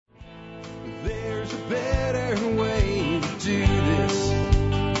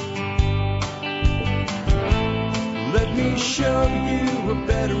show you a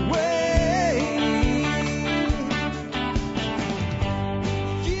better way.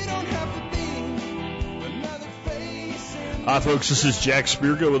 You don't have to be another face. Hi, folks. This is Jack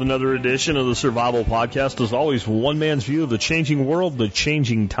Spirko with another edition of the Survival Podcast. As always, one man's view of the changing world, the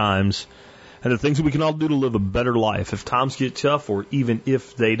changing times, and the things that we can all do to live a better life if times get tough or even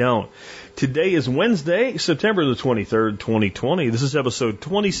if they don't. Today is Wednesday, September the 23rd, 2020. This is episode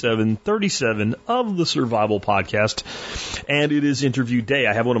 2737 of the Survival Podcast, and it is interview day.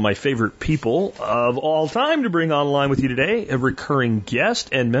 I have one of my favorite people of all time to bring online with you today, a recurring guest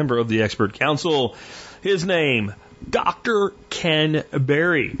and member of the Expert Council. His name, Dr. Ken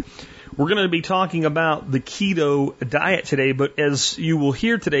Berry. We're going to be talking about the keto diet today, but as you will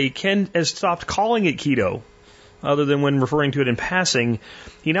hear today, Ken has stopped calling it keto, other than when referring to it in passing.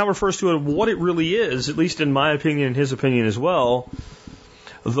 He now refers to it what it really is, at least in my opinion and his opinion as well,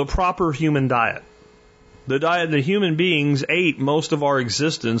 the proper human diet. The diet that human beings ate most of our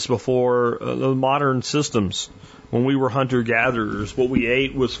existence before the modern systems. When we were hunter-gatherers, what we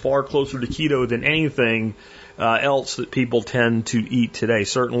ate was far closer to keto than anything else that people tend to eat today.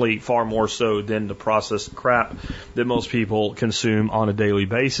 Certainly far more so than the processed crap that most people consume on a daily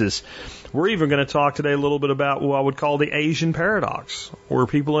basis. We're even going to talk today a little bit about what I would call the Asian paradox, where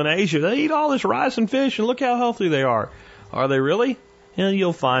people in Asia, they eat all this rice and fish and look how healthy they are. Are they really? And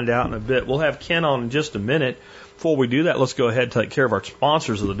you'll find out in a bit. We'll have Ken on in just a minute. Before we do that, let's go ahead and take care of our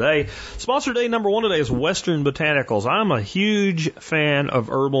sponsors of the day. Sponsor day number one today is Western Botanicals. I'm a huge fan of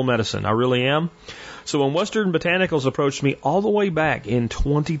herbal medicine. I really am. So when Western Botanicals approached me all the way back in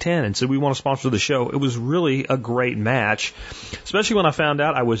 2010 and said we want to sponsor the show, it was really a great match, especially when I found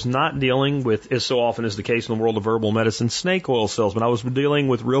out I was not dealing with, as so often is the case in the world of herbal medicine, snake oil salesmen. I was dealing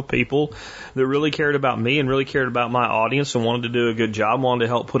with real people that really cared about me and really cared about my audience and wanted to do a good job, wanted to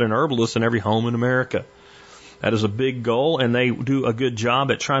help put an herbalist in every home in America. That is a big goal, and they do a good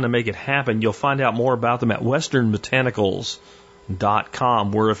job at trying to make it happen. You'll find out more about them at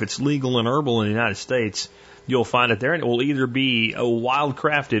westernbotanicals.com, where if it's legal and herbal in the United States, you'll find it there, and it will either be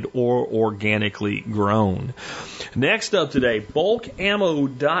wild-crafted or organically grown. Next up today,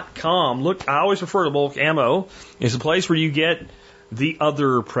 bulkammo.com. Look, I always refer to Bulk Ammo. It's a place where you get the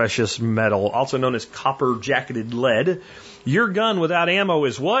other precious metal, also known as copper-jacketed lead. Your gun without ammo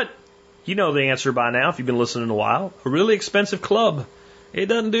is what? You know the answer by now if you've been listening a while. A really expensive club. It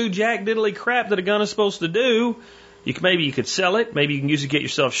doesn't do jack diddly crap that a gun is supposed to do. Maybe you could sell it. Maybe you can use it to get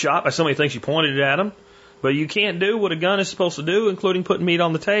yourself shot by somebody who thinks you pointed it at them. But you can't do what a gun is supposed to do, including putting meat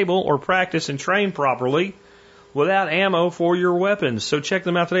on the table or practice and train properly, without ammo for your weapons. So check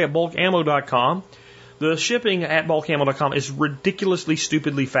them out today at bulkammo.com. The shipping at bulkammo.com is ridiculously,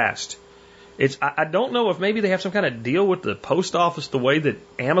 stupidly fast. I don't know if maybe they have some kind of deal with the post office the way that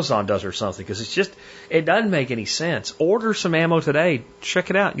Amazon does or something, because it doesn't make any sense. Order some ammo today.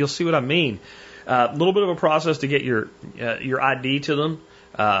 Check it out. You'll see what I mean. A little bit of a process to get your ID to them,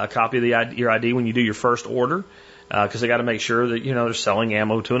 a copy of your ID when you do your first order, because they got to make sure that, they're selling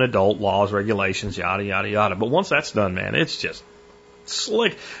ammo to an adult, laws, regulations, yada, yada, yada. But once that's done, man, it's just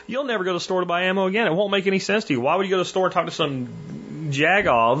slick. You'll never go to the store to buy ammo again. It won't make any sense to you. Why would you go to the store and talk to some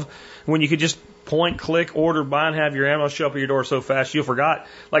Jagov when you could just point, click, order, buy, and have your ammo show up at your door so fast you forgot?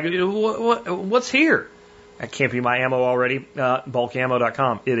 Like, what's here? That can't be my ammo already.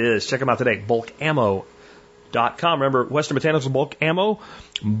 Bulkammo.com. It is. Check them out today. Bulkammo.com. Remember, Western Botanicals and Bulk Ammo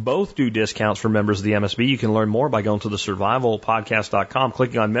both do discounts for members of the MSB. You can learn more by going to the survivalpodcast.com,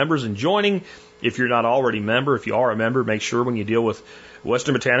 clicking on members and joining. If you're not already a member, if you are a member, make sure when you deal with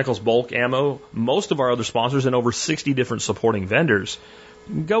Western Botanicals, Bulk Ammo, most of our other sponsors, and over 60 different supporting vendors,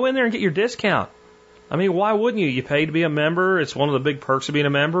 go in there and get your discount. I mean, why wouldn't you? You pay to be a member. It's one of the big perks of being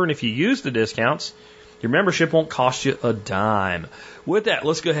a member. And if you use the discounts, your membership won't cost you a dime. With that,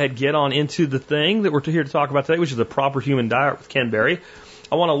 let's go ahead and get on into the thing that we're here to talk about today, which is the proper human diet with Ken Berry.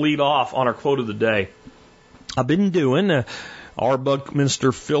 I want to lead off on our quote of the day. I've been doing our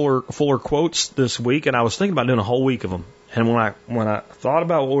Buckminster Fuller quotes this week, and I was thinking about doing a whole week of them. And when I thought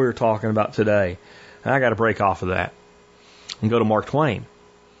about what we were talking about today, I got to break off of that and go to Mark Twain.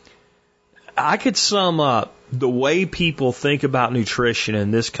 I could sum up the way people think about nutrition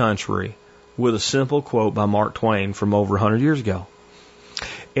in this country with a simple quote by Mark Twain from over 100 years ago.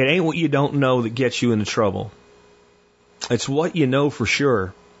 It ain't what you don't know that gets you into trouble. It's what you know for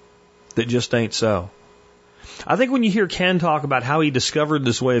sure that just ain't so. I think when you hear Ken talk about how he discovered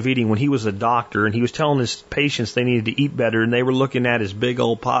this way of eating when he was a doctor and he was telling his patients they needed to eat better and they were looking at his big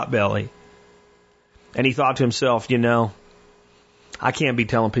old pot belly, and he thought to himself, I can't be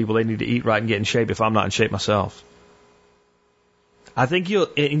telling people they need to eat right and get in shape if I'm not in shape myself. I think you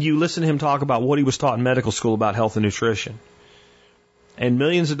listen to him talk about what he was taught in medical school about health and nutrition. And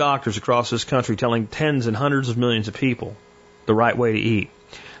millions of doctors across this country telling tens and hundreds of millions of people the right way to eat.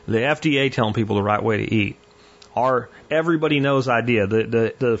 The FDA telling people the right way to eat. Our everybody knows idea,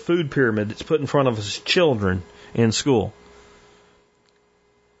 the food pyramid that's put in front of us children in school.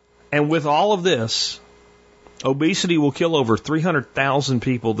 And with all of this, obesity will kill over 300,000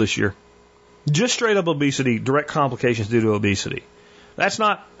 people this year. Just straight up obesity, direct complications due to obesity. That's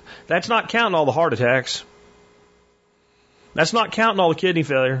not counting all the heart attacks. That's not counting all the kidney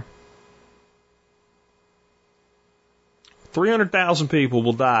failure. 300,000 people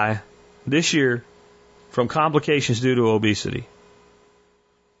will die this year from complications due to obesity.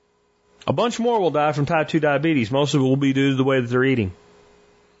 A bunch more will die from type 2 diabetes. Most of it will be due to the way that they're eating.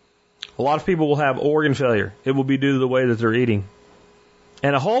 A lot of people will have organ failure. It will be due to the way that they're eating.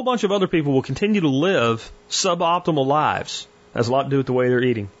 And a whole bunch of other people will continue to live suboptimal lives. That has a lot to do with the way they're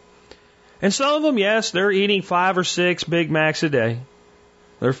eating. And some of them, yes, they're eating 5 or 6 Big Macs a day.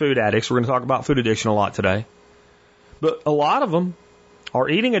 They're food addicts. We're going to talk about food addiction a lot today. But a lot of them are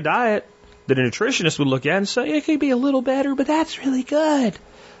eating a diet that a nutritionist would look at and say, it could be a little better, but that's really good.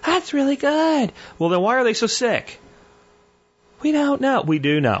 That's really good. Well, then why are they so sick? We don't know. We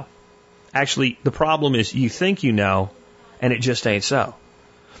do know. Actually, the problem is you think you know, and it just ain't so.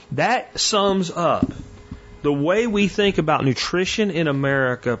 That sums up the way we think about nutrition in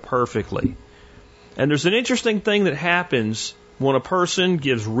America perfectly. And there's an interesting thing that happens when a person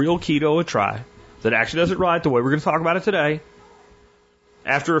gives real keto a try, that actually does it right the way we're going to talk about it today.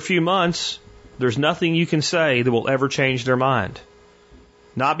 After a few months, there's nothing you can say that will ever change their mind.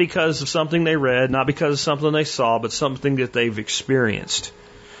 Not because of something they read, not because of something they saw, but something that they've experienced.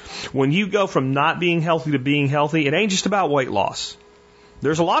 When you go from not being healthy to being healthy, it ain't just about weight loss.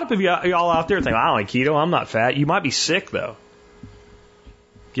 There's a lot of people y'all out there think, I don't like keto, I'm not fat. You might be sick, though.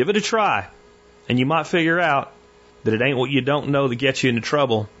 Give it a try, and you might figure out that it ain't what you don't know that gets you into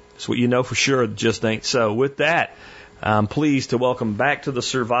trouble. It's what you know for sure that just ain't so. With that, I'm pleased to welcome back to the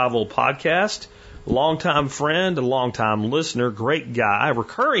Survival Podcast, longtime friend, a longtime listener, great guy,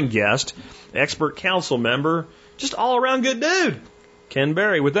 recurring guest, expert council member, just all-around good dude, Ken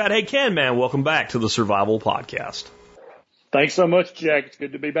Berry. With that, hey, Ken, man, welcome back to the Survival Podcast. Thanks so much, Jack. It's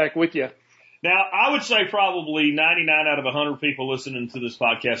good to be back with you. Now, I would say probably 99 out of 100 people listening to this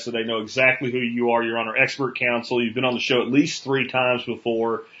podcast today know exactly who you are. You're on our expert council. You've been on the show at least 3 times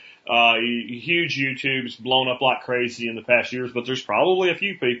before. Huge YouTube's blown up like crazy in the past years, but there's probably a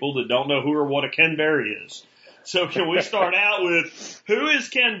few people that don't know who or what a Ken Berry is. So can we start out with, who is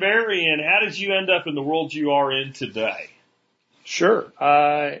Ken Berry and how did you end up in the world you are in today? Sure.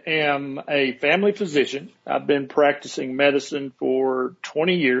 I am a family physician. I've been practicing medicine for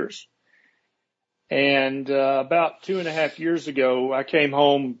 20 years. And about 2.5 years ago, I came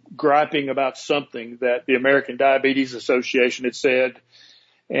home griping about something that the American Diabetes Association had said.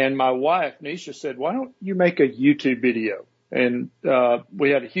 And my wife, Nisha, said, why don't you make a YouTube video? And we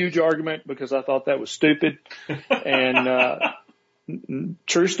had a huge argument because I thought that was stupid. And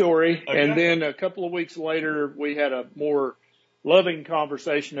true story. Okay. And then a couple of weeks later, we had a more loving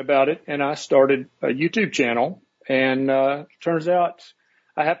conversation about it, and I started a YouTube channel. And turns out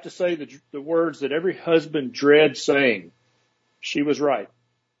I have to say the words that every husband dreads saying. She was right.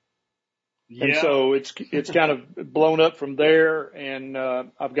 Yeah. And so it's kind of blown up from there. And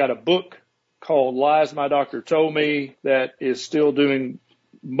I've got a book called Lies My Doctor Told Me that is still doing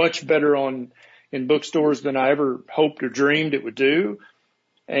much better in bookstores than I ever hoped or dreamed it would do.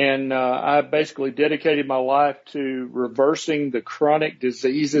 And I basically dedicated my life to reversing the chronic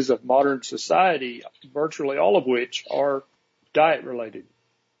diseases of modern society, virtually all of which are diet related.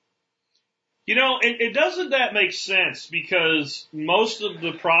 You know, it doesn't that make sense because most of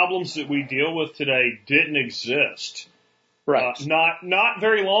the problems that we deal with today didn't exist. Right. Not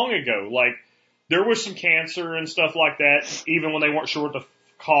very long ago. Like, there was some cancer and stuff like that, even when they weren't sure what to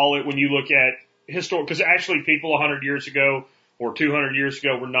call it, when you look at historic, because actually people 100 years ago or 200 years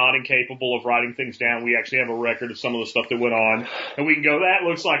ago were not incapable of writing things down. We actually have a record of some of the stuff that went on, and we can go, that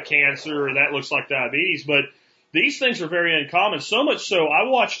looks like cancer or that looks like diabetes, but these things are very uncommon, so much so I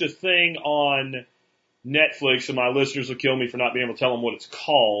watched a thing on Netflix, and my listeners will kill me for not being able to tell them what it's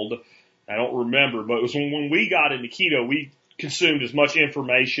called. I don't remember, but it was when we got into keto, we consumed as much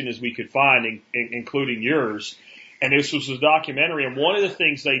information as we could find, including yours. And this was a documentary, and one of the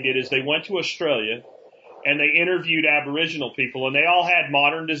things they did is they went to Australia, and they interviewed Aboriginal people, and they all had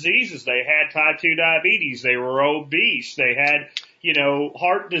modern diseases. They had type 2 diabetes. They were obese. They had,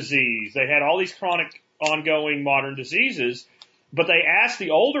 heart disease. They had all these chronic ongoing modern diseases, but they asked the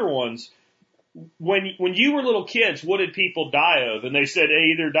older ones, when you were little kids, what did people die of? And they said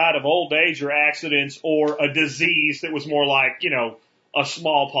they either died of old age or accidents or a disease that was more like, you know, a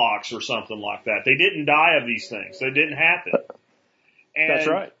smallpox or something like that. They didn't die of these things. They didn't happen. And, That's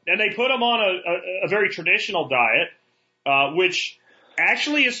right. And they put them on a very traditional diet, which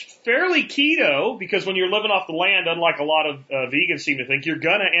actually is fairly keto, because when you're living off the land, unlike a lot of vegans seem to think, you're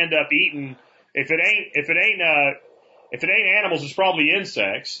gonna end up eating, if it ain't animals, it's probably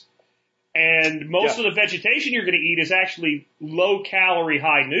insects. And most of the vegetation you're going to eat is actually low calorie,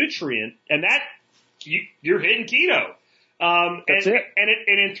 high nutrient, and that you're hitting keto. That's it. And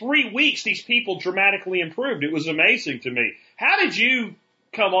in 3 weeks, these people dramatically improved. It was amazing to me. How did you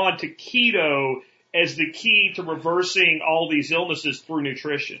come on to keto as the key to reversing all these illnesses through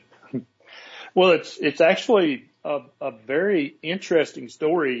nutrition? Well, it's actually a very interesting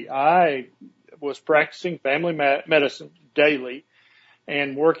story. I was practicing family medicine daily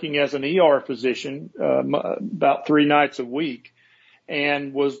and working as an ER physician about 3 nights a week,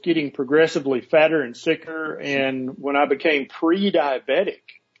 and was getting progressively fatter and sicker. And when I became pre-diabetic,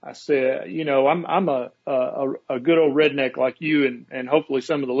 I said, you know, I'm a good old redneck like you and hopefully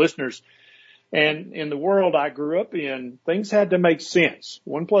some of the listeners. And in the world I grew up in, things had to make sense.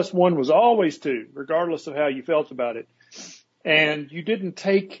 1 + 1 was always 2, regardless of how you felt about it. And you didn't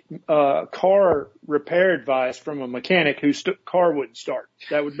take car repair advice from a mechanic whose car wouldn't start.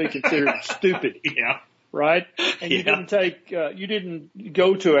 That would be considered stupid. Yeah. Right? And you didn't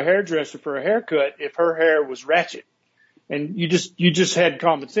go to a hairdresser for a haircut if her hair was ratchet. And you just had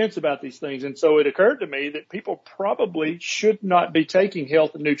common sense about these things. And so it occurred to me that people probably should not be taking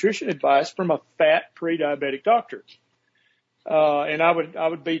health and nutrition advice from a fat pre-diabetic doctor. And I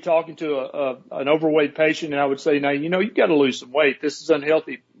would be talking to an overweight patient, and I would say, now, you know, you've got to lose some weight. This is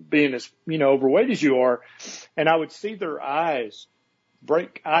unhealthy being as, you know, overweight as you are. And I would see their eyes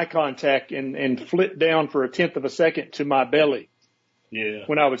break eye contact and flit down for 1/10 of a second to my belly. Yeah.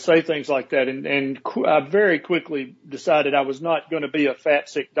 When I would say things like that. And I very quickly decided I was not going to be a fat,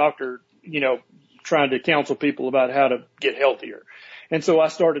 sick doctor, you know, trying to counsel people about how to get healthier. And so I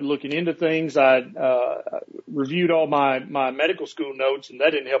started looking into things. I reviewed all my medical school notes, and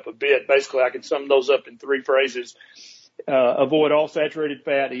that didn't help a bit. Basically, I could sum those up in 3 phrases. Avoid all saturated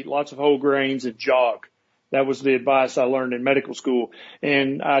fat, eat lots of whole grains, and jog. That was the advice I learned in medical school.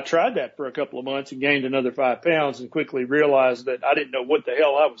 And I tried that for a couple of months and gained another 5 pounds, and quickly realized that I didn't know what the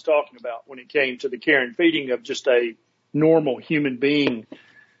hell I was talking about when it came to the care and feeding of just a normal human being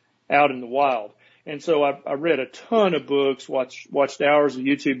out in the wild. And so I read a ton of books, watched hours of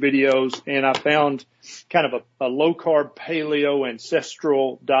YouTube videos, and I found kind of a low carb paleo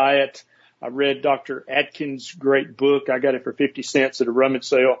ancestral diet. I read Dr. Atkins' great book. I got it for 50 cents at a rummage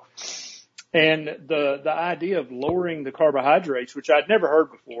sale. And the idea of lowering the carbohydrates, which I'd never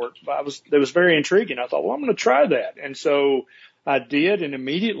heard before, it was very intriguing. I thought, well, I'm going to try that. And so I did, and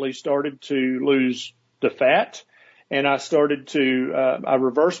immediately started to lose the fat. And I started I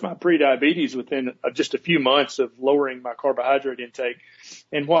reversed my prediabetes within just a few months of lowering my carbohydrate intake.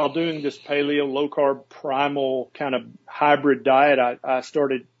 And while doing this paleo, low carb, primal kind of hybrid diet, I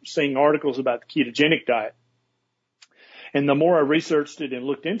started seeing articles about the ketogenic diet. And the more I researched it and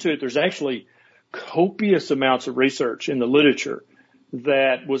looked into it, there's actually copious amounts of research in the literature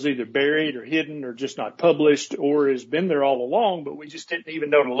that was either buried or hidden or just not published, or has been there all along, but we just didn't even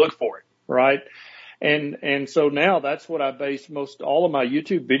know to look for it. Right. And so now that's what I base most all of my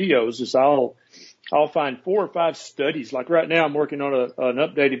YouTube videos is I'll find 4 or 5 studies. Like right now I'm working on an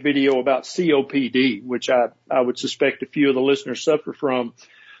updated video about COPD, which I would suspect a few of the listeners suffer from.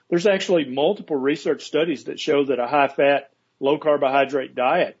 There's actually multiple research studies that show that a high fat, low carbohydrate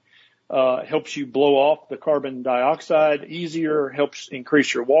diet helps you blow off the carbon dioxide easier, helps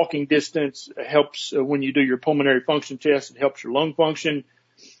increase your walking distance, helps when you do your pulmonary function test, it helps your lung function.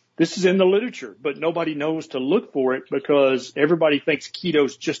 This is in the literature, but nobody knows to look for it because everybody thinks keto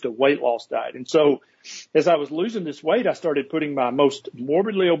is just a weight loss diet. And so as I was losing this weight, I started putting my most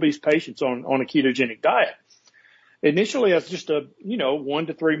morbidly obese patients on a ketogenic diet. Initially, as just a, 1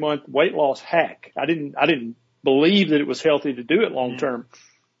 to 3 month weight loss hack. I didn't believe that it was healthy to do it long term.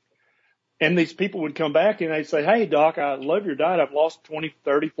 And these people would come back and they'd say, hey, doc, I love your diet. I've lost 20,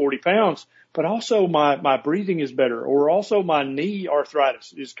 30, 40 pounds, but also my breathing is better, or also my knee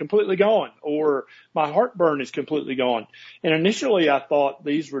arthritis is completely gone, or my heartburn is completely gone. And initially I thought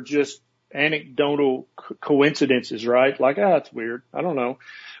these were just anecdotal coincidences, right? Like, it's weird. I don't know.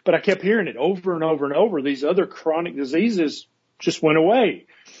 But I kept hearing it over and over and over. These other chronic diseases just went away.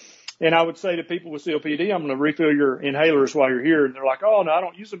 And I would say to people with COPD, I'm going to refill your inhalers while you're here. And they're like, oh, no, I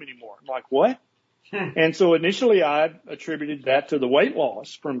don't use them anymore. I'm like, what? And so initially I attributed that to the weight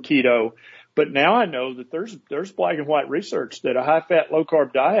loss from keto, but now I know that there's black and white research that a high fat, low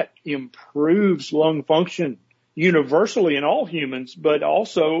carb diet improves lung function universally in all humans, but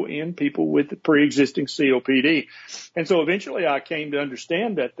also in people with pre-existing COPD. And so eventually I came to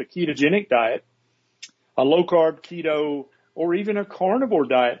understand that the ketogenic diet, a low carb keto, or even a carnivore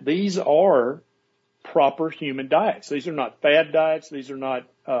diet, these are proper human diets. These are not fad diets. These are not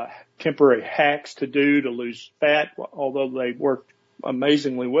temporary hacks to lose fat, although they work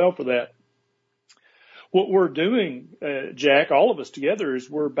amazingly well for that. What we're doing, Jack, all of us together, is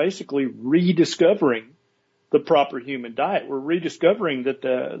we're basically rediscovering the proper human diet. We're rediscovering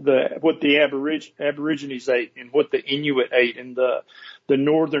that what the Aborigines ate and what the Inuit ate and the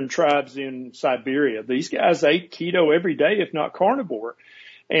northern tribes in Siberia. These guys ate keto every day, if not carnivore.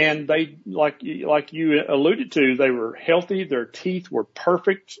 And they, like you alluded to, they were healthy. Their teeth were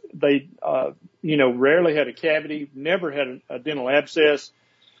perfect. They, rarely had a cavity, never had a dental abscess.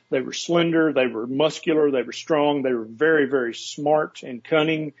 They were slender. They were muscular. They were strong. They were very, very smart and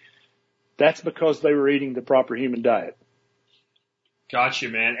cunning. That's because they were eating the proper human diet. Gotcha,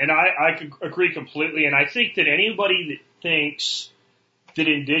 man. And I could agree completely. And I think that anybody that thinks that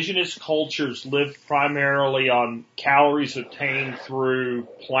indigenous cultures live primarily on calories obtained through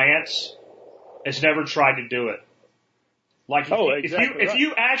plants has never tried to do it. Like, if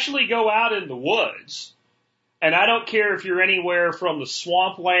you actually go out in the woods, and I don't care if you're anywhere from the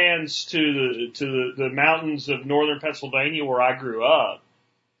swamplands to the mountains of northern Pennsylvania where I grew up,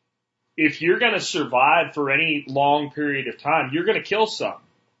 if you're going to survive for any long period of time, you're going to kill some.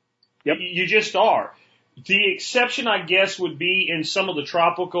 Yep. You just are. The exception, I guess, would be in some of the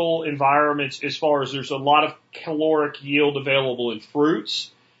tropical environments as far as there's a lot of caloric yield available in fruits,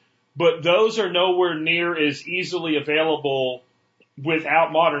 but those are nowhere near as easily available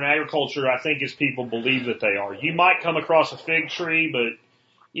without modern agriculture, I think, as people believe that they are. You might come across a fig tree, but,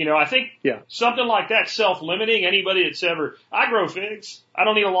 I think something like that self-limiting, anybody that's I grow figs. I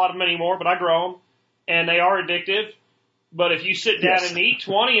don't eat a lot of them anymore, but I grow them, and they are addictive. But if you sit down and eat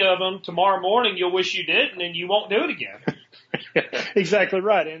 20 of them tomorrow morning, you'll wish you did, and then you won't do it again. Exactly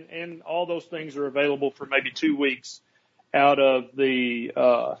right. And all those things are available for maybe 2 weeks out of the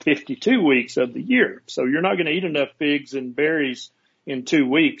 52 weeks of the year. So you're not going to eat enough figs and berries in 2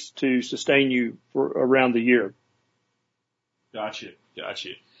 weeks to sustain you for around the year. Gotcha.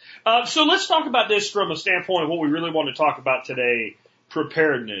 So let's talk about this from a standpoint of what we really want to talk about today,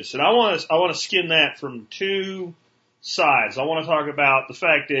 preparedness. And I want to skin that from two sides. I want to talk about the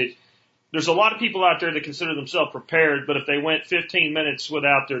fact that there's a lot of people out there that consider themselves prepared, but if they went 15 minutes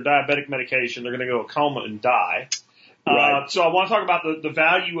without their diabetic medication, they're going to go a coma and die. Right. So I want to talk about the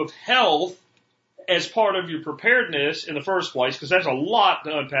value of health as part of your preparedness in the first place, because there's a lot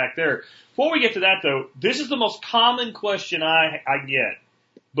to unpack there. Before we get to that, though, this is the most common question I get.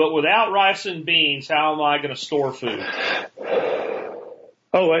 But without rice and beans, how am I going to store food?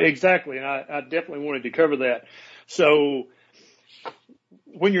 Oh, exactly. And I definitely wanted to cover that. So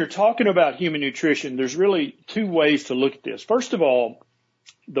when you're talking about human nutrition, there's really two ways to look at this. First of all,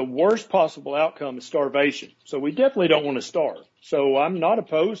 the worst possible outcome is starvation. So we definitely don't want to starve. So I'm not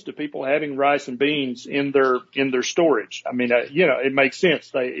opposed to people having rice and beans in their storage. I mean, it makes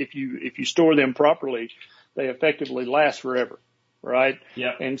sense. If you store them properly, they effectively last forever. Right?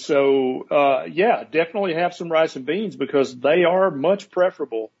 Yeah. And so, definitely have some rice and beans because they are much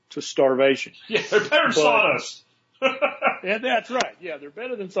preferable to starvation. Yeah, they're better than sawdust. Yeah, that's right. Yeah, they're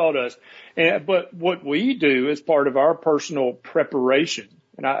better than sawdust. But what we do as part of our personal preparation,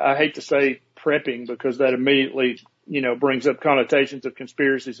 and I hate to say prepping because that immediately, brings up connotations of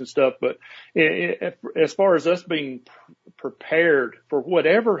conspiracies and stuff. But as far as us being prepared for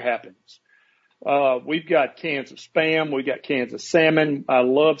whatever happens, we've got cans of Spam. We've got cans of salmon. I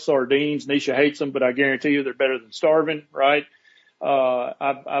love sardines. Nisha hates them, but I guarantee you they're better than starving, right?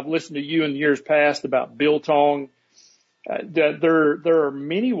 I've listened to you in years past about biltong. There are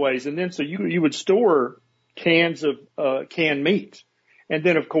many ways. And then so you would store cans of canned meat. And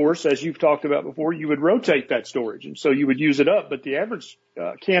then, of course, as you've talked about before, you would rotate that storage. And so you would use it up. But the average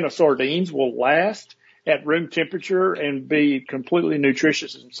can of sardines will last at room temperature and be completely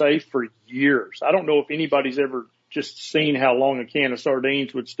nutritious and safe for years. I don't know if anybody's ever just seen how long a can of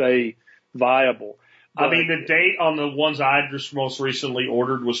sardines would stay viable. But, I mean, the date on the ones I just most recently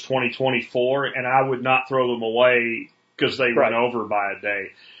ordered was 2024, and I would not throw them away because they run over by a day.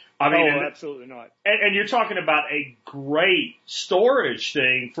 I mean, absolutely not. And you're talking about a great storage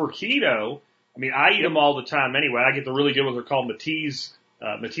thing for keto. I mean, I eat them all the time anyway. I get the really good ones. They're called Matiz.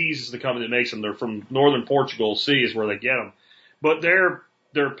 Matiz is the company that makes them. They're from northern Portugal. Sea is where they get them. But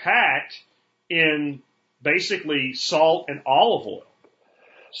they're packed in basically salt and olive oil.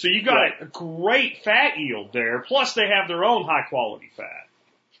 So you got a great fat yield there. Plus, they have their own high quality fat.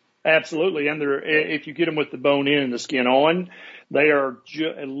 Absolutely. And if you get them with the bone in and the skin on, they are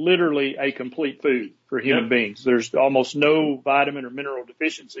literally a complete food for human beings. There's almost no vitamin or mineral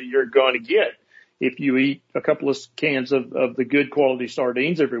deficiency you're going to get if you eat a couple of cans of the good quality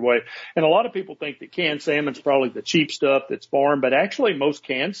sardines every way. And a lot of people think that canned salmon's probably the cheap stuff that's foreign, but actually most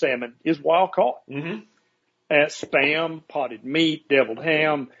canned salmon is wild caught. Mm-hmm. Spam, potted meat, deviled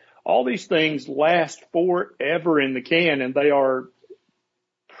ham, all these things last forever in the can, and they are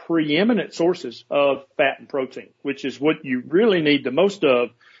preeminent sources of fat and protein, which is what you really need the most of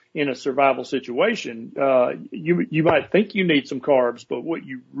in a survival situation. You might think you need some carbs, but what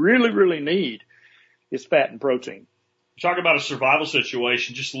you really, really need is fat and protein. Talk about a survival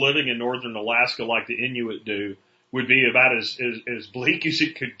situation, just living in northern Alaska like the Inuit do would be about as bleak as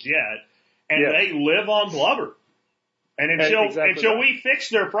it could get. And they live on blubber. And until we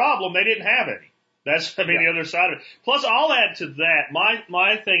fixed their problem, they didn't have any. That's, the other side of it. Plus, I'll add to that.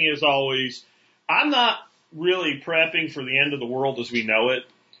 My thing is always, I'm not really prepping for the end of the world as we know it.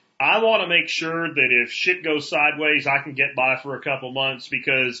 I want to make sure that if shit goes sideways, I can get by for a couple months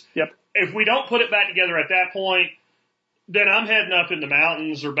because if we don't put it back together at that point, then I'm heading up in the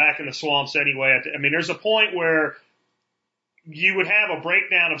mountains or back in the swamps anyway. There's a point where you would have a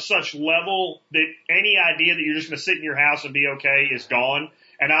breakdown of such level that any idea that you're just going to sit in your house and be okay is gone.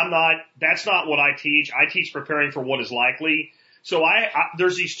 And that's not what I teach. I teach preparing for what is likely. So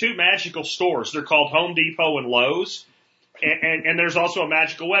there's these two magical stores. They're called Home Depot and Lowe's. And there's also a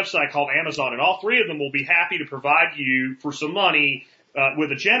magical website called Amazon. And all three of them will be happy to provide you for some money,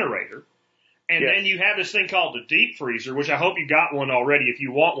 with a generator. And then you have this thing called the deep freezer, which I hope you got one already if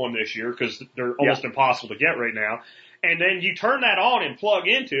you want one this year because they're almost impossible to get right now. And then you turn that on and plug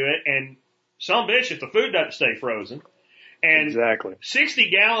into it and some bitch if the food doesn't stay frozen. And 60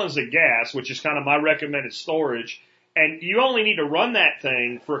 gallons of gas, which is kind of my recommended storage, and you only need to run that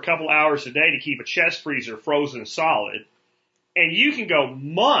thing for a couple hours a day to keep a chest freezer frozen solid. And you can go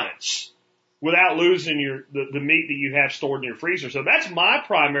months without losing the meat that you have stored in your freezer. So that's my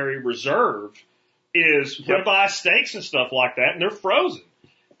primary reserve is ribeye steaks and stuff like that, and they're frozen.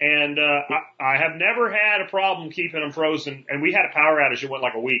 And I have never had a problem keeping them frozen. And we had a power outage that went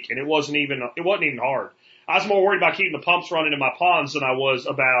like a week, and it wasn't even hard. I was more worried about keeping the pumps running in my ponds than I was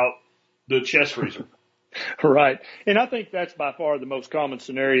about the chest freezer. Right. And I think that's by far the most common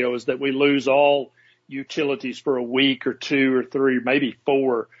scenario is that we lose all utilities for a week or 2 or 3, maybe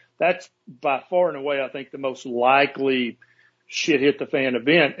 4. That's by far and away, I think, the most likely shit hit the fan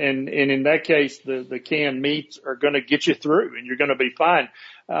event. And in that case, the canned meats are going to get you through and you're going to be fine.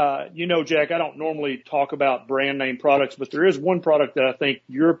 Jack, I don't normally talk about brand name products, but there is one product that I think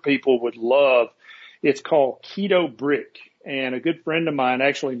your people would love. It's called Keto Brick. And a good friend of mine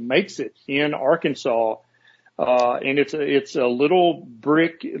actually makes it in Arkansas. And it's a little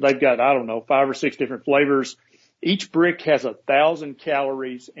brick. They've got, 5 or 6 different flavors. Each brick has 1,000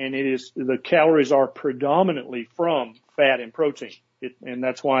 calories, and the calories are predominantly from fat and protein. And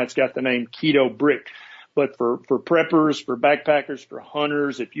that's why it's got the name Keto Brick. But for preppers, for backpackers, for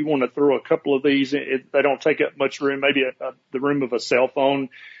hunters, if you want to throw a couple of these, they don't take up much room, maybe the room of a cell phone.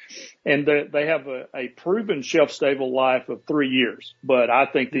 And they have a proven shelf-stable life of 3 years. But I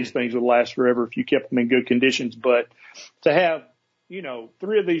think these things would last forever if you kept them in good conditions. But to have,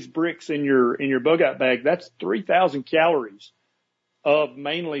 3 of these bricks in your bug-out bag, that's 3,000 calories of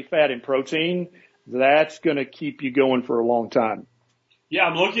mainly fat and protein. That's going to keep you going for a long time. Yeah,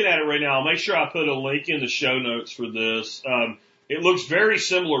 I'm looking at it right now. I'll make sure I put a link in the show notes for this. It looks very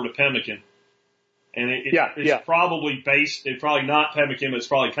similar to pemmican. And it's probably it's probably not pemmican, but it's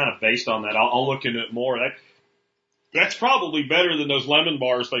probably kind of based on that. I'll look into it more. That's probably better than those lemon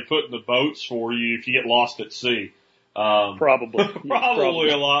bars they put in the boats for you if you get lost at sea. Probably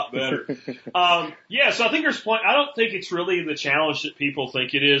a lot better. So I think I don't think it's really the challenge that people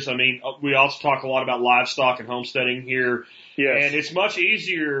think it is. I mean, we also talk a lot about livestock and homesteading here. Yes. And it's much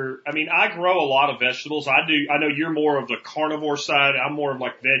easier. I mean, I grow a lot of vegetables. I know you're more of the carnivore side. I'm more of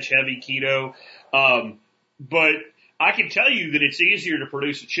like veg heavy keto. But I can tell you that it's easier to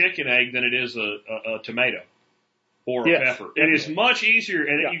produce a chicken egg than it is a tomato or a pepper. It is much easier.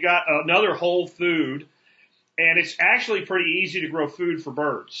 And you got another whole food. And it's actually pretty easy to grow food for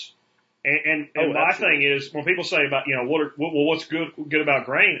birds. And my thing is, when people say about, what's good about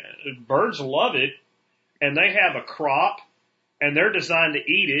grain, birds love it, and they have a crop, and they're designed to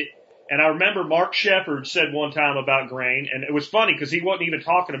eat it. And I remember Mark Shepard said one time about grain, and it was funny because he wasn't even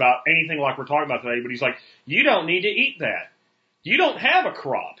talking about anything like we're talking about today, but he's like, you don't need to eat that. You don't have a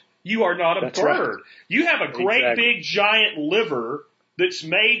crop. You are not a That's bird. right. You have a great Exactly. big giant liver that's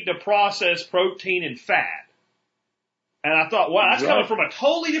made to process protein and fat. And I thought, wow, that's coming from a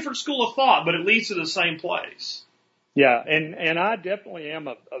totally different school of thought, but it leads to the same place. Yeah, and I definitely am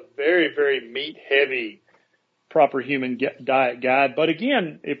a very, very meat-heavy proper human diet guy. But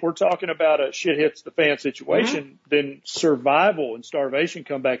again, if we're talking about a shit hits the fan situation, then survival and starvation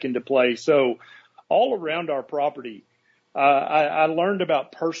come back into play. So all around our property, I learned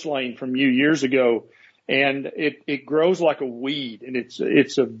about purslane from you years ago, and it grows like a weed, and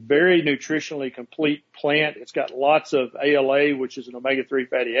it's a very nutritionally complete plant. It's got lots of ALA, which is an omega-3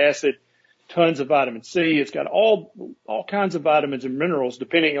 fatty acid, tons of vitamin C. It's got all kinds of vitamins and minerals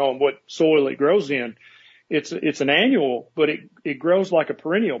depending on what soil it grows in. It's an annual, but it grows like a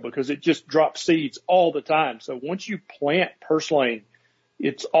perennial because it just drops seeds all the time. So once you plant purslane,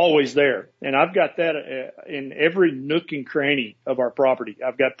 it's always there. And I've got that in every nook and cranny of our property.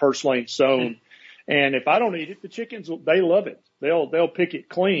 I've got purslane sown. And if I don't eat it, the chickens, they love it. They'll pick it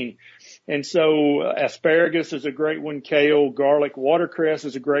clean. And so asparagus is a great one, kale, garlic, watercress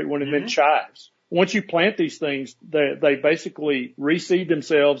is a great one, and then chives. Once you plant these things, they basically reseed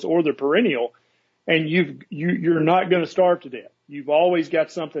themselves or they're perennial, and you're not going to starve to death. You've always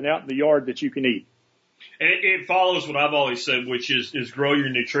got something out in the yard that you can eat. And it follows what I've always said, which is grow your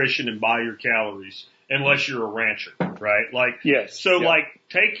nutrition and buy your calories, unless you're a rancher, right? Like, yes. So like,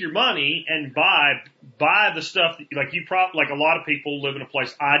 take your money and buy the stuff that, like a lot of people live in a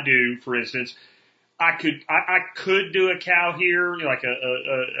place. I do, for instance. I could do a cow here, like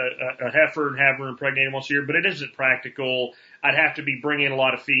a heifer, and have her impregnated once a year, but it isn't practical. I'd have to be bringing a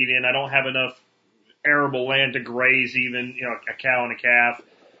lot of feed in. I don't have enough arable land to graze even, a cow and a calf.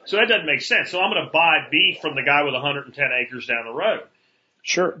 So that doesn't make sense. So I'm going to buy beef from the guy with 110 acres down the road.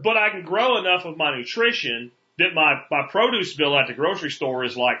 Sure. But I can grow enough of my nutrition that my produce bill at the grocery store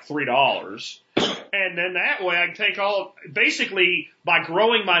is like $3. And then that way I can take basically by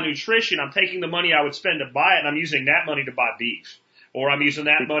growing my nutrition, I'm taking the money I would spend to buy it and I'm using that money to buy beef. Or I'm using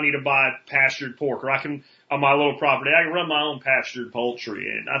that money to buy pastured pork. Or I can, on my little property, I can run my own pastured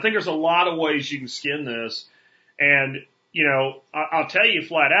poultry. And I think there's a lot of ways you can skin this. And, I'll tell you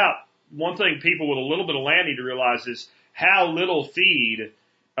flat out, one thing people with a little bit of land need to realize is how little feed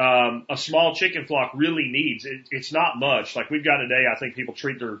a small chicken flock really needs. It's not much. Like we've got today, I think people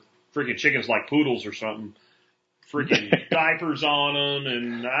treat their freaking chickens like poodles or something. Freaking diapers on them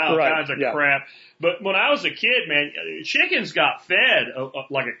and all kinds of crap. But when I was a kid, man, chickens got fed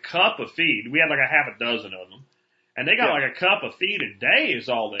like a cup of feed. We had like a half a dozen of them. And they got like a cup of feed a day is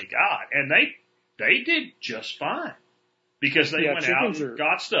all they got. And they did just fine. Because they went out and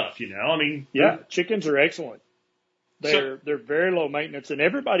got stuff, I mean. Yeah, chickens are excellent. They're very low maintenance, and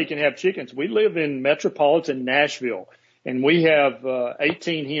everybody can have chickens. We live in metropolitan Nashville, and we have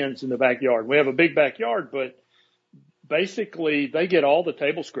 18 hens in the backyard. We have a big backyard, but basically they get all the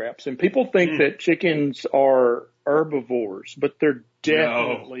table scraps. And people think that chickens are herbivores, but they're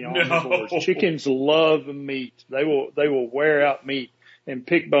definitely omnivores. Chickens love meat. They will wear out meat and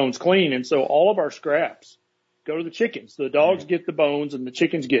pick bones clean. And so all of our scraps go to the chickens. The dogs get the bones and the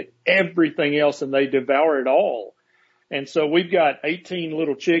chickens get everything else, and they devour it all. And so we've got 18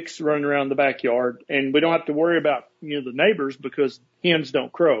 little chicks running around the backyard, and we don't have to worry about, the neighbors because hens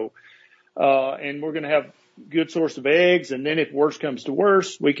don't crow. And we're going to have good source of eggs. And then if worse comes to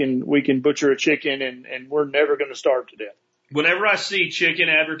worse, we can butcher a chicken and we're never going to starve to death. Whenever I see chicken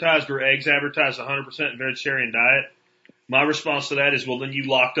advertised or eggs advertised 100% vegetarian diet, my response to that is, well, then you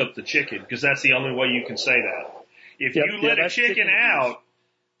locked up the chicken, because that's the only way you can say that. If you let a chicken out,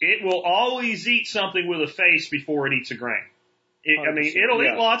 it will always eat something with a face before it eats a grain. It'll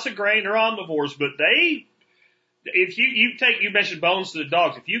eat lots of grain. They're omnivores, but if you mentioned bones to the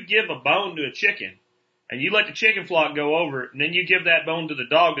dogs. If you give a bone to a chicken and you let the chicken flock go over it, and then you give that bone to the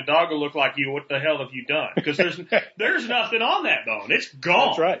dog will look like you. What the hell have you done? Because there's nothing on that bone. It's gone.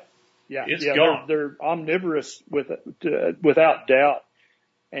 That's right. Yeah, it's gone. They're omnivorous without doubt.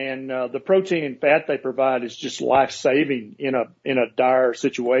 And the protein and fat they provide is just life-saving in a dire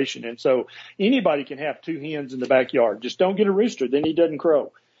situation. And so anybody can have 2 hens in the backyard. Just don't get a rooster, then he doesn't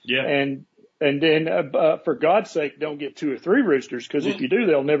crow. Yeah. And then for God's sake, don't get 2 or 3 roosters, because if you do,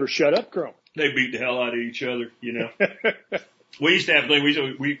 they'll never shut up crowing. They beat the hell out of each other, We used to have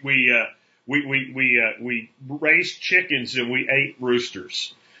we raised chickens and we ate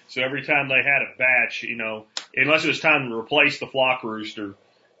roosters. So every time they had a batch, unless it was time to replace the flock rooster,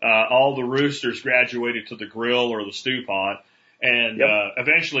 all the roosters graduated to the grill or the stew pot. And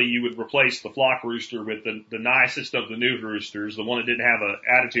eventually you would replace the flock rooster with the nicest of the new roosters, the one that didn't have an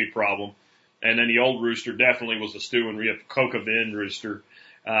attitude problem. And then the old rooster definitely was a stew and coca vin rooster.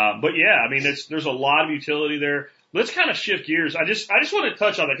 But yeah, I mean, there's a lot of utility there. Let's kind of shift gears. I just want to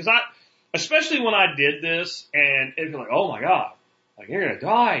touch on that because especially when I did this and it'd be like, oh my God, like you're going to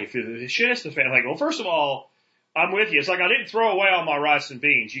die if the shit hits the fan. Like, well, first of all, I'm with you. It's like I didn't throw away all my rice and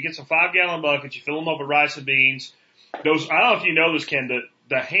beans. You get some 5-gallon buckets, you fill them up with rice and beans. Those, I don't know if you know this, Ken,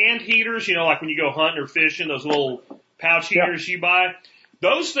 the hand heaters, like when you go hunting or fishing, those little pouch heaters you buy,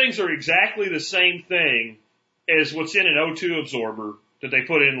 those things are exactly the same thing as what's in an O2 absorber that they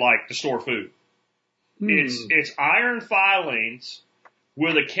put in like to store food. It's iron filings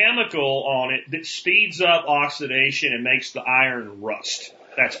with a chemical on it that speeds up oxidation and makes the iron rust.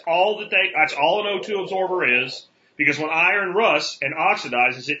 That's all an O2 absorber is, because when iron rusts and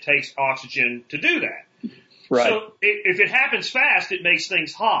oxidizes, it takes oxygen to do that. Right. So if it happens fast, it makes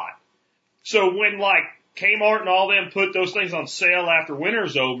things hot. So when like Kmart and all them put those things on sale after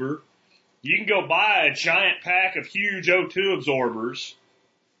winter's over, you can go buy a giant pack of huge O2 absorbers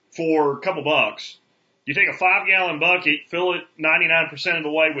for a couple bucks. You take a 5-gallon bucket, fill it 99% of the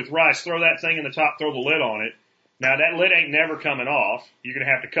way with rice, throw that thing in the top, throw the lid on it. Now that lid ain't never coming off. You're going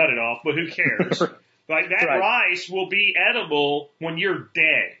to have to cut it off, but who cares? Like that rice will be edible when you're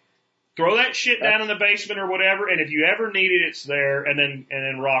dead. Throw that shit down in the basement or whatever, and if you ever need it, it's there, and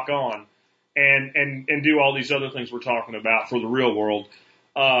then rock on. And do all these other things we're talking about for the real world.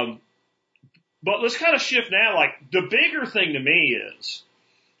 But let's kind of shift now. Like the bigger thing to me is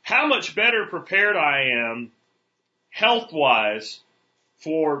how much better prepared I am health-wise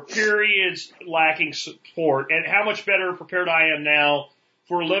for periods lacking support, and how much better prepared I am now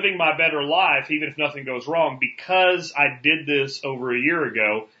for living my better life, even if nothing goes wrong, because I did this over a year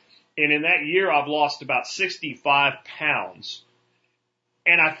ago. And in that year, I've lost about 65 pounds.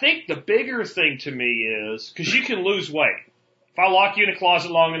 And I think the bigger thing to me is, because you can lose weight. If I lock you in a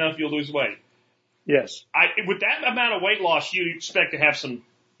closet long enough, you'll lose weight. Yes. With that amount of weight loss, you expect to have some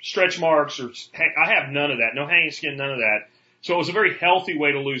stretch marks I have none of that. No hanging skin, none of that. So it was a very healthy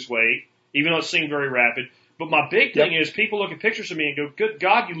way to lose weight, even though it seemed very rapid. But my big thing is people look at pictures of me and go, good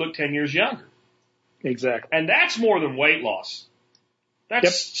God, you look 10 years younger. Exactly. And that's more than weight loss.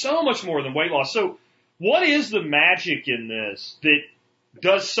 That's so much more than weight loss. So what is the magic in this that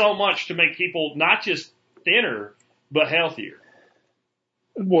does so much to make people not just thinner, but healthier?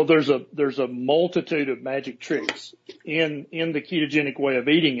 Well, there's a multitude of magic tricks in the ketogenic way of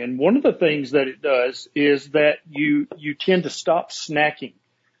eating. And one of the things that it does is that you tend to stop snacking.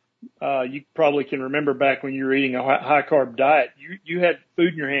 You probably can remember back when you were eating a high carb diet, you had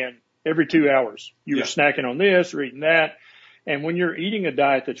food in your hand every 2 hours. You were snacking on this or eating that. And when you're eating a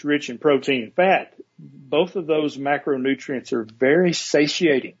diet that's rich in protein and fat, both of those macronutrients are very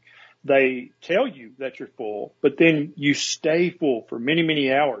satiating. They tell you that you're full, but then you stay full for many,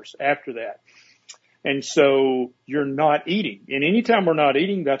 many hours after that. And so you're not eating. And anytime we're not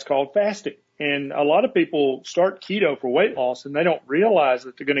eating, that's called fasting. And a lot of people start keto for weight loss and they don't realize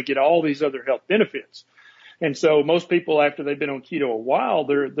that they're going to get all these other health benefits. And so most people, after they've been on keto a while,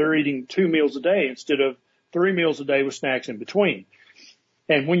 they're eating 2 meals a day instead of 3 meals a day with snacks in between.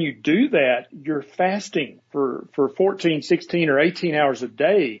 And when you do that, you're fasting for 14, 16, or 18 hours a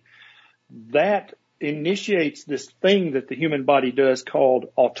day. That initiates this thing that the human body does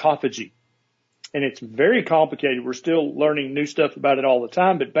called autophagy. And it's very complicated. We're still learning new stuff about it all the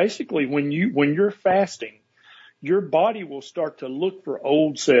time. But basically, when you're fasting, your body will start to look for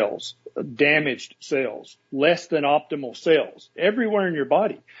old cells, damaged cells, less than optimal cells everywhere in your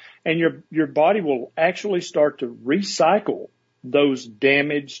body. And your body will actually start to recycle those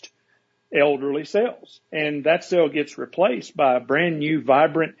damaged elderly cells. And that cell gets replaced by a brand new,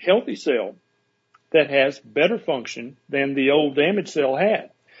 vibrant, healthy cell that has better function than the old damaged cell had.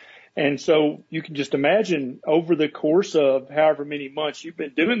 And so you can just imagine over the course of however many months you've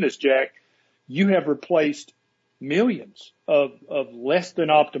been doing this, Jack, you have replaced millions of less than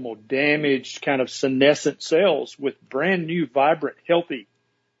optimal, damaged, kind of senescent cells with brand new, vibrant, healthy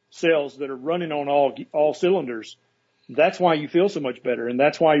cells that are running on all cylinders. That's why you feel so much better. And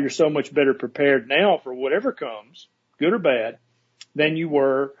that's why you're so much better prepared now for whatever comes, good or bad, than you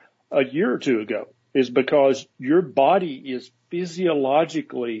were a year or two ago, is because your body is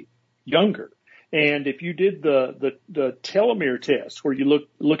physiologically younger. And if you did the telomere test where you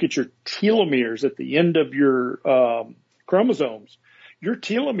look at your telomeres at the end of your chromosomes, your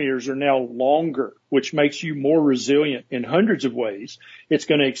telomeres are now longer, which makes you more resilient in hundreds of ways. It's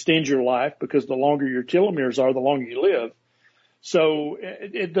going to extend your life because the longer your telomeres are, the longer you live. So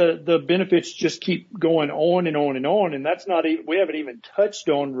the benefits just keep going on and on and on. And that's not even, we haven't even touched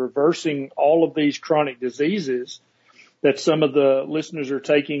on reversing all of these chronic diseases that some of the listeners are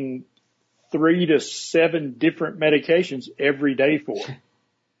taking 3 to 7 different medications every day for.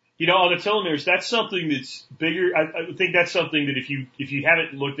 On the telomeres, that's something that's bigger. I think that's something that if you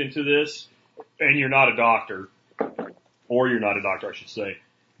haven't looked into this and you're not a doctor, or you're not a doctor, I should say,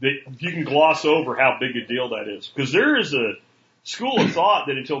 that you can gloss over how big a deal that is. Because there is a school of thought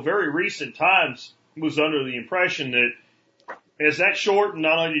that until very recent times was under the impression that as that shortened,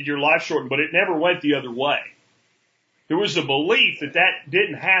 not only did your life shorten, but it never went the other way. There was a belief that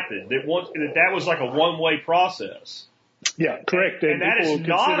didn't happen, that was like a one-way process. Yeah, correct. And that people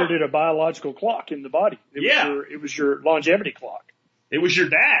considered it a biological clock in the body. It was your longevity clock. It was your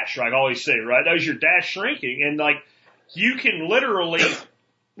dash, I always say, right? That was your dash shrinking. And like, you can literally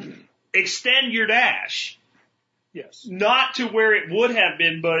extend your dash. Yes. Not to where it would have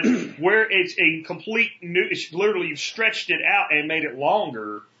been, but where it's a complete new, it's literally you've stretched it out and made it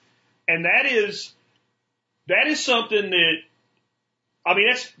longer. And that is something that, I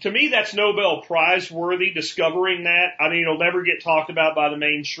mean, to me, that's Nobel Prize worthy, discovering that. I mean, it'll never get talked about by the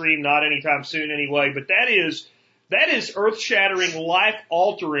mainstream, not anytime soon anyway, but that is earth shattering, life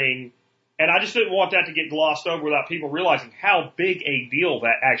altering. And I just didn't want that to get glossed over without people realizing how big a deal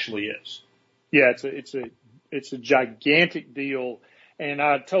that actually is. Yeah, it's a gigantic deal. And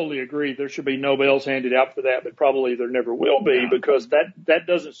I totally agree. There should be Nobels handed out for that, but probably there never will be because that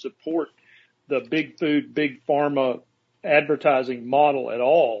doesn't support the big food, big pharma advertising model at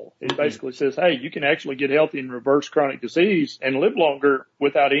all. It basically says, hey, you can actually get healthy and reverse chronic disease and live longer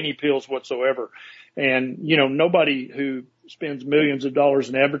without any pills whatsoever. And, nobody who spends millions of dollars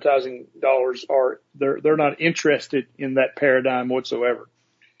in advertising dollars they're not interested in that paradigm whatsoever.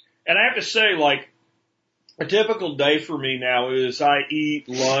 And I have to say, like, a typical day for me now is I eat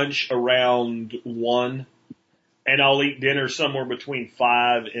lunch around 1 and I'll eat dinner somewhere between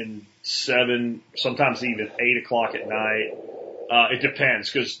 5 and 7, sometimes even 8 o'clock at night. It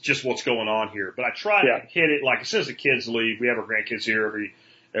depends because just what's going on here. But I try to hit it like as soon as the kids leave. We have our grandkids here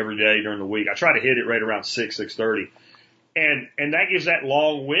every day during the week. I try to hit it right around 6:30. And that gives that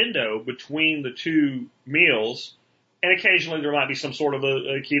long window between the two meals. And occasionally there might be some sort of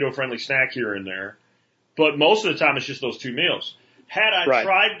a keto friendly snack here and there. But most of the time it's just those two meals. Had I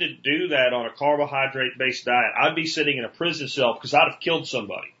tried to do that on a carbohydrate based diet, I'd be sitting in a prison cell because I'd have killed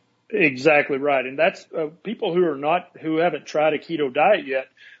somebody. Exactly right. And that's people who haven't tried a keto diet yet.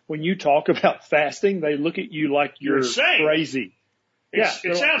 When you talk about fasting, they look at you like you're crazy.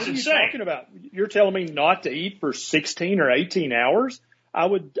 It sounds insane. What are you talking about? You're telling me not to eat for 16 or 18 hours?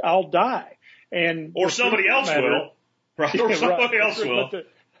 I'll die. Or somebody else will. Right? Or somebody else will. But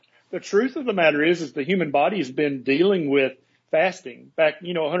the truth of the matter is the human body has been dealing with fasting. Back,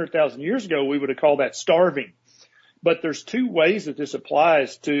 100,000 years ago, we would have called that starving. But there's two ways that this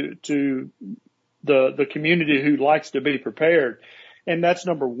applies to the community who likes to be prepared. And that's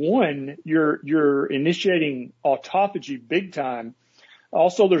number one, you're initiating autophagy big time.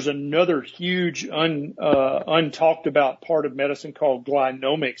 Also, there's another huge untalked about part of medicine called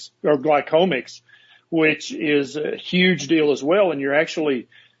glycomics, which is a huge deal as well. And you're actually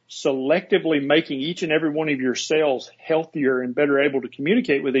selectively making each and every one of your cells healthier and better able to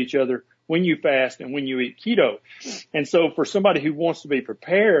communicate with each other when you fast and when you eat keto. And so for somebody who wants to be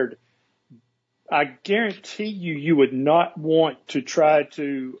prepared, I guarantee you would not want to try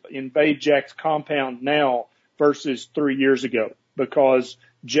to invade Jack's compound now versus 3 years ago, because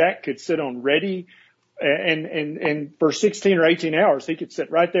Jack could sit on ready and for 16 or 18 hours, he could sit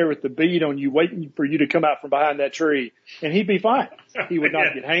right there with the bead on you, waiting for you to come out from behind that tree, and he'd be fine. He would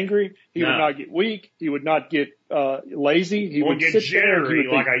not get hangry. He would not get weak. He would not get lazy. He would get jittery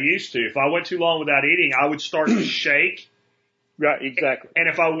like I used to. If I went too long without eating, I would start to shake. Right, exactly. And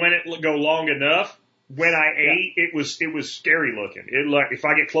if I go long enough, when I ate, it was scary looking. If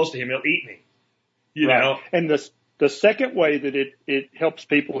I get close to him, he'll eat me. You know. And the second way that it helps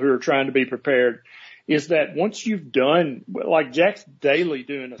people who are trying to be prepared is that once you've done, like Jack's daily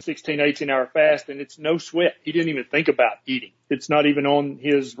doing a 16, 18 hour fast, and it's no sweat. He didn't even think about eating. It's not even on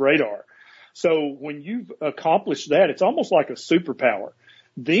his radar. So when you've accomplished that, it's almost like a superpower.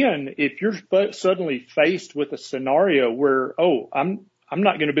 Then if you're suddenly faced with a scenario where, I'm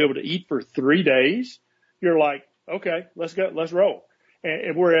not going to be able to eat for 3 days, you're like, okay, let's go, let's roll.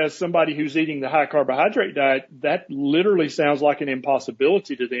 And whereas somebody who's eating the high carbohydrate diet, that literally sounds like an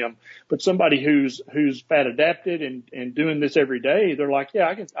impossibility to them. But somebody who's fat adapted and doing this every day, they're like, yeah,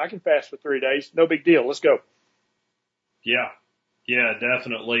 I can fast for 3 days. No big deal. Let's go. Yeah,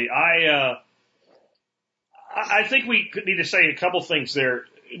 definitely. I think we need to say a couple things there.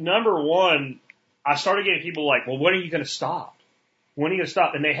 Number one, I started getting people like, well, when are you going to stop? When are you going to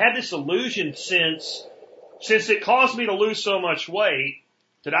stop? And they had this illusion since it caused me to lose so much weight,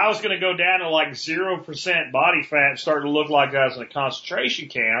 that I was going to go down to like 0% body fat and start to look like I was in a concentration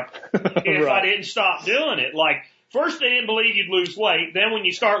camp if I didn't stop doing it. Like, first they didn't believe you'd lose weight. Then when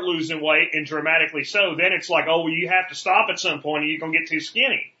you start losing weight, and dramatically so, then it's like, oh, well, you have to stop at some point or you're going to get too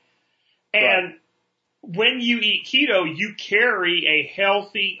skinny. And when you eat keto, you carry a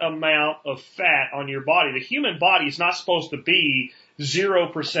healthy amount of fat on your body. The human body is not supposed to be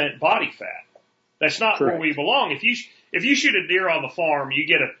 0% body fat. That's not where we belong. If you shoot a deer on the farm, you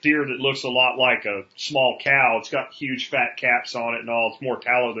get a deer that looks a lot like a small cow. It's got huge fat caps on it and all. It's more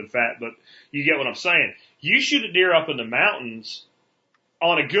tallow than fat, but you get what I'm saying. You shoot a deer up in the mountains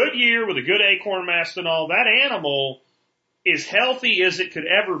on a good year with a good acorn mast and all, that animal is healthy as it could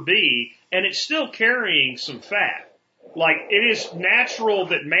ever be, and it's still carrying some fat. Like, it is natural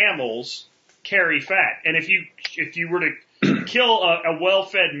that mammals carry fat. And if you were to kill a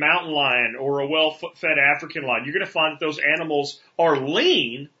well-fed mountain lion or a well-fed African lion, you're going to find that those animals are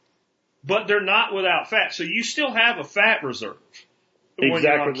lean, but they're not without fat. So you still have a fat reserve when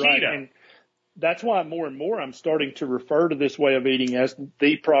you're on keto. Right. And that's why more and more I'm starting to refer to this way of eating as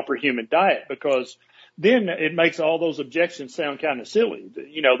the proper human diet, because then it makes all those objections sound kind of silly.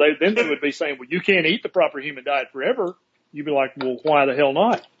 You know, they would be saying, well, you can't eat the proper human diet forever. You'd be like, well, why the hell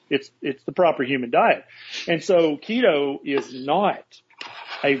not? It's the proper human diet. And so keto is not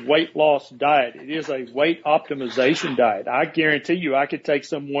a weight loss diet. It is a weight optimization diet. I guarantee you I could take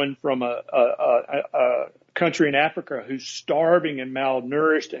someone from a country in Africa who's starving and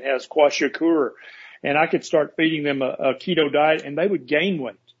malnourished and has kwashiorkor, and I could start feeding them a keto diet and they would gain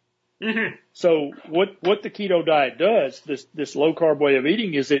weight. Mm-hmm. So what the keto diet does, this low carb way of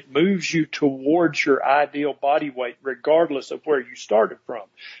eating, is it moves you towards your ideal body weight regardless of where you started from.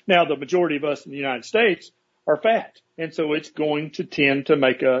 Now, the majority of us in the United States are fat, and so it's going to tend to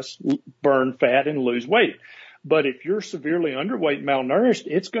make us burn fat and lose weight. But if you're severely underweight, malnourished,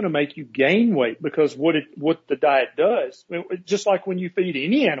 it's going to make you gain weight, because what the diet does, just like when you feed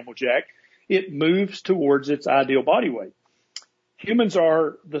any animal, Jack, it moves towards its ideal body weight. Humans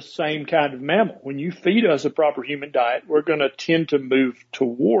are the same kind of mammal. When you feed us a proper human diet, we're going to tend to move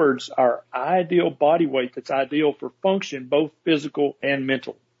towards our ideal body weight that's ideal for function, both physical and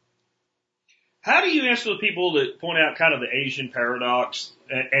mental. How do you answer the people that point out kind of the Asian paradox?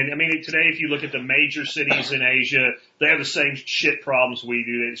 And I mean, today, if you look at the major cities in Asia, they have the same shit problems we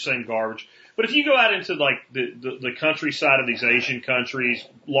do. They have the same garbage. But if you go out into like the countryside of these Asian countries,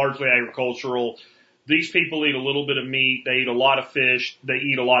 largely agricultural, these people eat a little bit of meat. They eat a lot of fish. They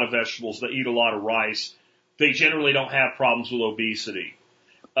eat a lot of vegetables. They eat a lot of rice. They generally don't have problems with obesity.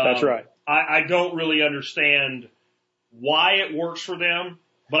 That's right. I don't really understand why it works for them,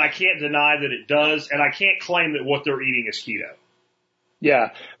 but I can't deny that it does, and I can't claim that what they're eating is keto. Yeah.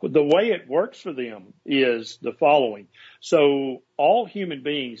 The way it works for them is the following. So all human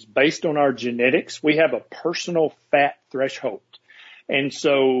beings, based on our genetics, we have a personal fat threshold. And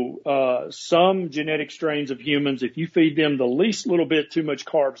so some genetic strains of humans, if you feed them the least little bit too much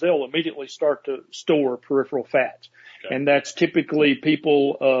carbs, they'll immediately start to store peripheral fat. Okay. And that's typically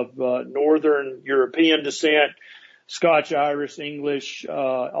people of Northern European descent, Scotch, Irish, English,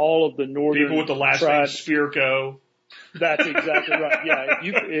 all of the northern people with the last tribes. name Spirko. That's exactly right.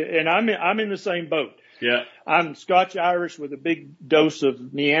 Yeah, and I'm in the same boat. Yeah. I'm Scotch Irish with a big dose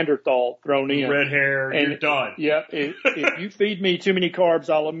of Neanderthal thrown in. Red hair, and you're done. Yeah. If you feed me too many carbs,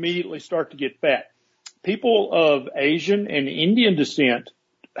 I'll immediately start to get fat. People of Asian and Indian descent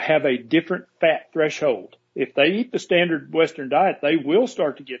have a different fat threshold. If they eat the standard Western diet, they will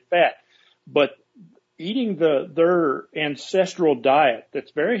start to get fat. But eating their ancestral diet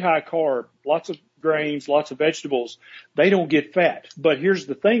that's very high carb, lots of grains, lots of vegetables, they don't get fat. But here's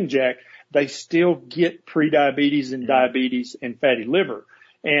the thing, Jack. They still get prediabetes and diabetes and fatty liver.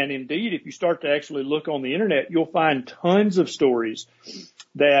 And indeed, if you start to actually look on the internet, you'll find tons of stories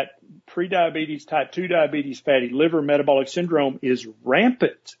that prediabetes, type 2 diabetes, fatty liver, metabolic syndrome is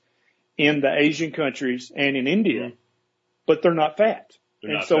rampant in the Asian countries and in India, but they're not fat.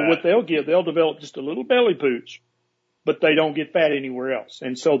 What they'll develop just a little belly pooch, but they don't get fat anywhere else.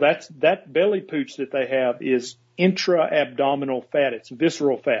 And so that belly pooch that they have is intra-abdominal fat. It's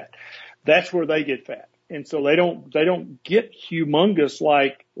visceral fat. That's where they get fat. And so they don't get humongous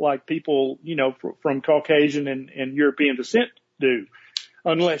like people, you know, from Caucasian and European descent do,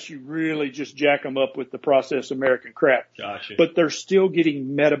 unless you really just jack them up with the processed American crap. Gotcha. But they're still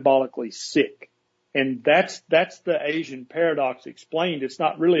getting metabolically sick. And that's the Asian paradox explained. It's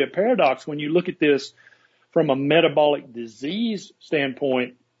not really a paradox when you look at this from a metabolic disease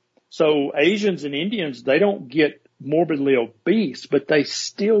standpoint. So Asians and Indians, they don't get morbidly obese, but they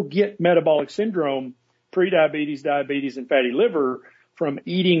still get metabolic syndrome, prediabetes, diabetes, and fatty liver from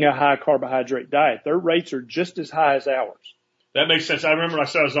eating a high carbohydrate diet. Their rates are just as high as ours. That makes sense. I remember I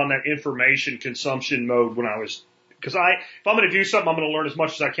said I was on that information consumption mode when I was, because if I'm going to do something, I'm going to learn as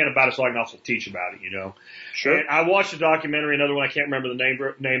much as I can about it so I can also teach about it, you know. Sure. And I watched a documentary, another one I can't remember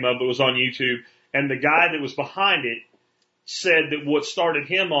the name of, but it was on YouTube, and the guy that was behind it said that what started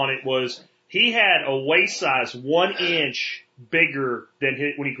him on it was he had a waist size 1 inch bigger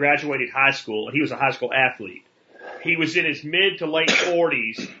than when he graduated high school, and he was a high school athlete. He was in his mid to late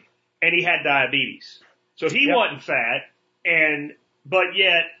 40s, and he had diabetes. So he wasn't fat, but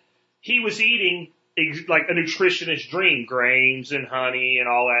yet he was eating like a nutritionist dream, grains and honey and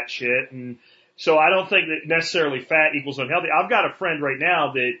all that shit. And so I don't think that necessarily fat equals unhealthy. I've got a friend right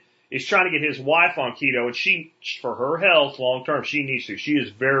now that is trying to get his wife on keto, and she, for her health long term, she needs to. She is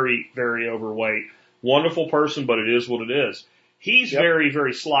very, very overweight. Wonderful person, but it is what it is. He's very,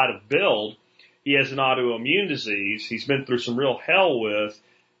 very slight of build. He has an autoimmune disease he's been through some real hell with,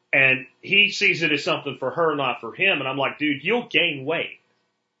 and he sees it as something for her, not for him. And I'm like, dude, you'll gain weight.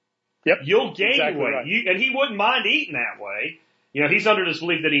 Yep. You'll gain exactly weight. Right. And he wouldn't mind eating that way. You know, he's under this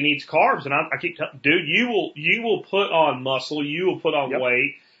belief that he needs carbs, and I keep telling, dude, you will put on muscle, you will put on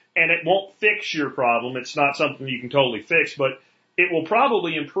weight, and it won't fix your problem. It's not something you can totally fix, but it will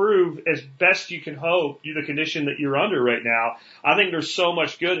probably improve as best you can hope the condition that you're under right now. I think there's so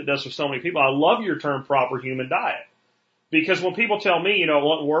much good it does for so many people. I love your term proper human diet, because when people tell me, you know,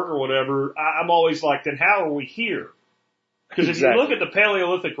 want to work or whatever, I'm always like, then how are we here? Because if you look at the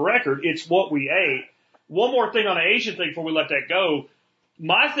Paleolithic record, it's what we ate. One more thing on the Asian thing before we let that go.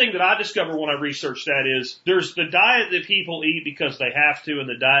 My thing that I discovered when I researched that is there's the diet that people eat because they have to and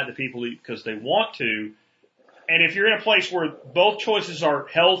the diet that people eat because they want to. And if you're in a place where both choices are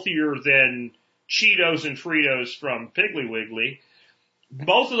healthier than Cheetos and Fritos from Piggly Wiggly,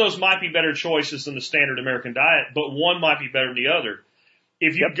 both of those might be better choices than the standard American diet, but one might be better than the other.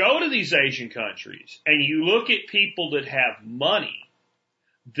 If you go to these Asian countries and you look at people that have money,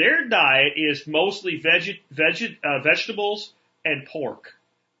 their diet is mostly vegetables and pork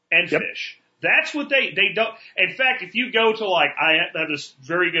and fish. That's what they don't. In fact, if you go to I have this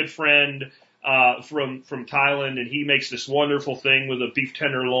very good friend from Thailand, and he makes this wonderful thing with a beef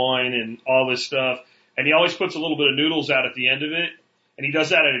tenderloin and all this stuff, and he always puts a little bit of noodles out at the end of it, and he does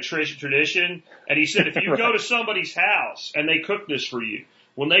that at a tradition. And he said, if you go to somebody's house and they cook this for you,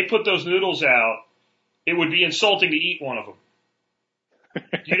 when they put those noodles out, it would be insulting to eat one of them.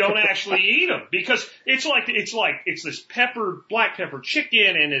 You don't actually eat them because it's this black pepper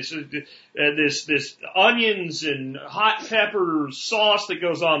chicken, and it's this onions and hot pepper sauce that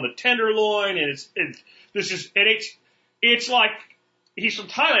goes on the tenderloin, and it's like, he's from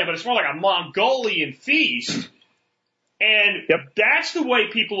Thailand, but it's more like a Mongolian feast. And that's the way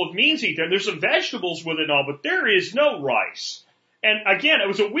people of means eat them. There's some vegetables with it and all, but there is no rice. And again, it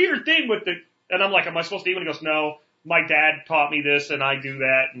was a weird thing and I'm like, am I supposed to eat it? And he goes, no, my dad taught me this and I do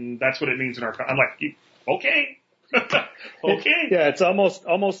that, and that's what it means in our country. I'm like, okay. Okay. Yeah, it's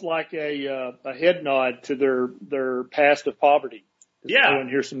almost like a head nod to their past of poverty. Yeah. And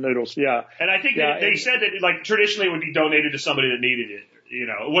here's some noodles. Yeah. And I think they said that traditionally it would be donated to somebody that needed it. You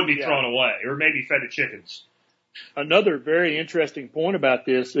know, it wouldn't be thrown away or maybe fed to chickens. Another very interesting point about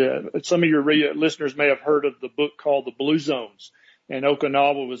this, some of your listeners may have heard of the book called The Blue Zones. And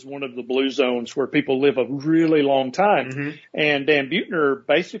Okinawa was one of the blue zones where people live a really long time. Mm-hmm. And Dan Buettner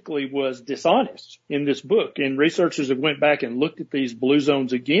basically was dishonest in this book. And researchers have went back and looked at these blue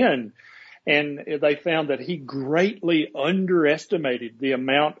zones again, and they found that he greatly underestimated the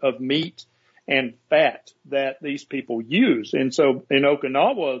amount of meat and fat that these people use. And so in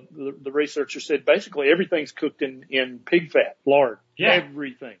Okinawa, the researcher said basically everything's cooked in pig fat, lard,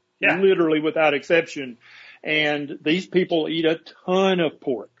 everything, literally without exception. And these people eat a ton of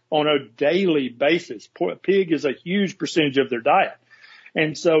pork on a daily basis. Pig is a huge percentage of their diet.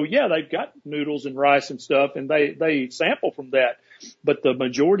 And so, they've got noodles and rice and stuff, and they sample from that. But the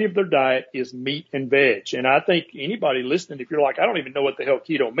majority of their diet is meat and veg. And I think anybody listening, if you're like, I don't even know what the hell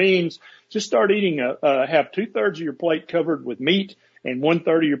keto means, just start eating, have 2/3 of your plate covered with meat and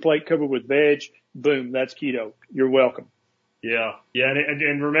 1/3 of your plate covered with veg. Boom, that's keto. You're welcome. Yeah.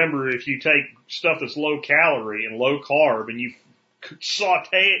 And remember, if you take stuff that's low calorie and low carb and you saute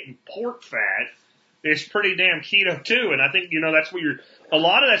it in pork fat, it's pretty damn keto too. And I think, that's where a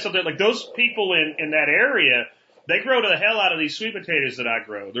lot of that stuff, like those people in that area, they grow to the hell out of these sweet potatoes that I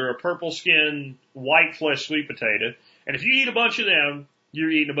grow. They're a purple skin, white flesh sweet potato. And if you eat a bunch of them,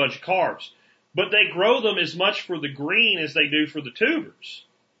 you're eating a bunch of carbs. But they grow them as much for the green as they do for the tubers.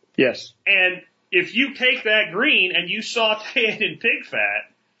 Yes. And if you take that green and you saute it in pig fat,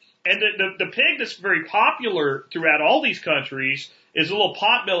 and the pig that's very popular throughout all these countries is the little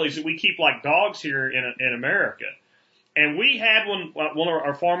potbellies that we keep like dogs here in America. And we had one of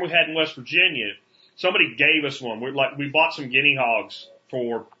our farm we had in West Virginia. Somebody gave us one. We bought some guinea hogs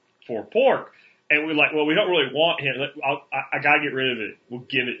for pork. And we're like, well, we don't really want him. I got to get rid of it. We'll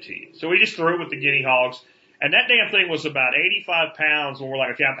give it to you. So we just threw it with the guinea hogs. And that damn thing was about 85 pounds. And we're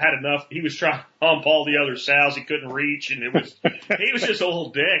like, okay, I've had enough. He was trying to hump all the other sows he couldn't reach. And he was just a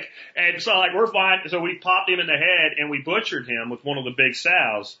little dick. And so like, we're fine. So we popped him in the head and we butchered him with one of the big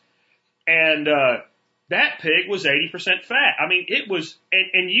sows. And, that pig was 80% fat. I mean, it was,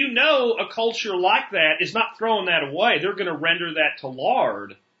 and you know, a culture like that is not throwing that away. They're going to render that to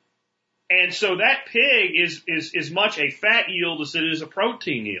lard. And so that pig is as much a fat yield as it is a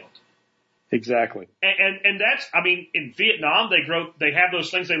protein yield. Exactly. And that's, I mean, in Vietnam, they have those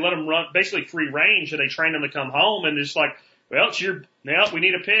things, they let them run basically free range and they train them to come home and it's like, well, we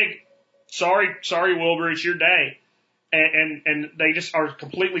need a pig. Sorry, Wilbur, it's your day. And they just are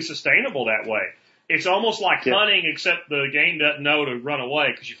completely sustainable that way. It's almost like hunting, except the game doesn't know to run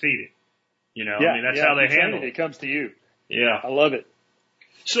away because you feed it. You know, I mean, that's how they handle it. It comes to you. Yeah. I love it.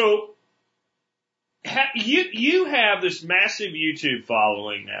 So, you have this massive YouTube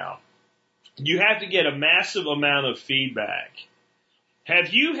following now. You have to get a massive amount of feedback.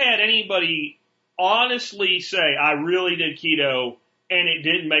 Have you had anybody honestly say, I really did keto and it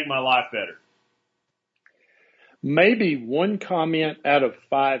didn't make my life better? Maybe one comment out of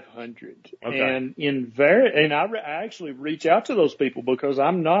 500. Okay. And I actually reach out to those people because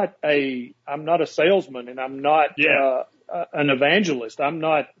I'm not a salesman and I'm not an evangelist. I'm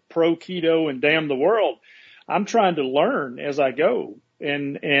not pro keto and damn the world. I'm trying to learn as I go.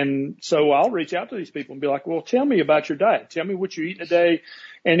 And so I'll reach out to these people and be like, well, tell me about your diet. Tell me what you eat in a day.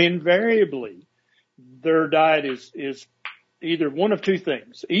 And invariably their diet is either one of two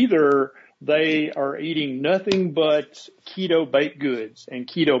things. Either they are eating nothing but keto baked goods and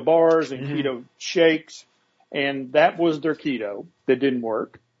keto bars and keto shakes. And that was their keto that didn't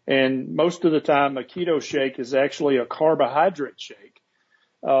work. And most of the time a keto shake is actually a carbohydrate shake.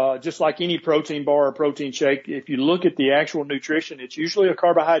 Just like any protein bar or protein shake, if you look at the actual nutrition, it's usually a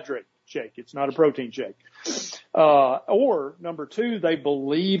carbohydrate shake. It's not a protein shake. Or number two, they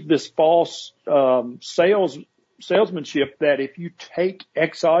believe this false, salesmanship that if you take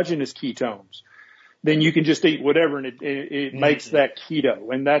exogenous ketones, then you can just eat whatever and it makes that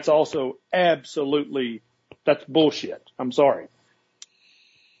keto. And that's also that's bullshit. I'm sorry.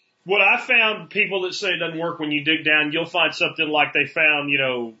 What I found, people that say it doesn't work, when you dig down, you'll find something like they found,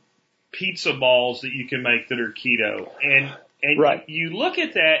 pizza balls that you can make that are keto. And right. You look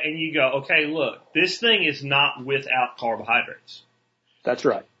at that and you go, okay, look, this thing is not without carbohydrates. That's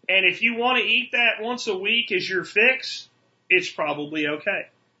right. And if you want to eat that once a week as your fix, it's probably okay.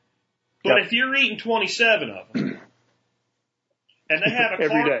 But if you're eating 27 of them, and they have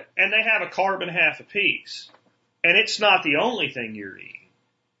every day, and they have a carb and a half apiece, and it's not the only thing you're eating,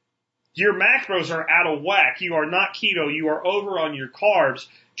 your macros are out of whack. You are not keto. You are over on your carbs.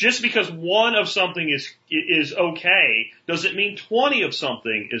 Just because one of something is okay doesn't mean 20 of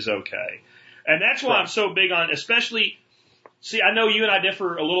something is okay. And that's why I'm so big on, especially, see, I know you and I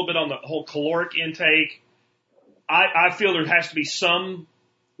differ a little bit on the whole caloric intake. I feel there has to be some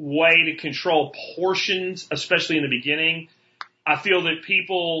way to control portions, especially in the beginning. I feel that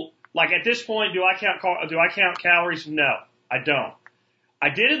people, like at this point, do I count calories? No, I don't. I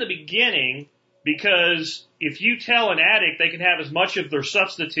did in the beginning because if you tell an addict they can have as much of their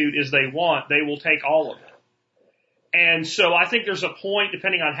substitute as they want, they will take all of it. And so I think there's a point,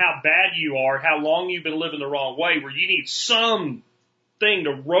 depending on how bad you are, how long you've been living the wrong way, where you need something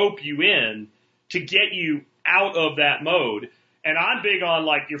to rope you in to get you out of that mode. And I'm big on,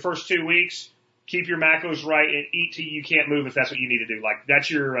 like, your first 2 weeks, keep your macros right and eat till you can't move if that's what you need to do. Like,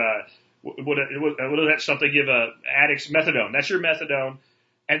 that's your, what is that stuff they give addicts? Methadone. That's your methadone.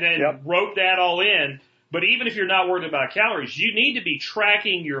 And then rope that all in. But even if you're not worried about calories, you need to be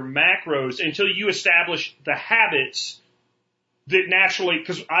tracking your macros until you establish the habits that naturally,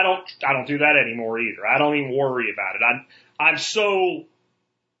 because I don't do that anymore either. I don't even worry about it.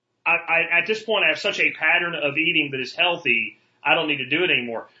 At this point, I have such a pattern of eating that is healthy, I don't need to do it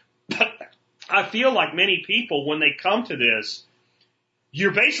anymore. But I feel like many people, when they come to this,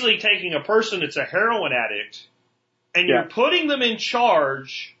 you're basically taking a person that's a heroin addict and you're putting them in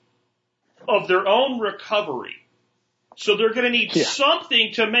charge of their own recovery. So they're going to need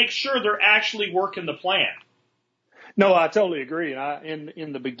something to make sure they're actually working the plan. No, I totally agree. And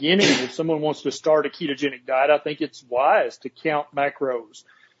in the beginning, if someone wants to start a ketogenic diet, I think it's wise to count macros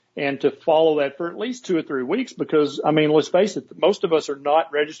and to follow that for at least 2 or 3 weeks because, I mean, let's face it, most of us are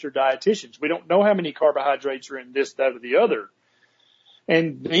not registered dietitians. We don't know how many carbohydrates are in this, that, or the other.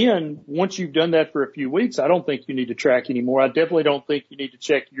 And then once you've done that for a few weeks, I don't think you need to track anymore. I definitely don't think you need to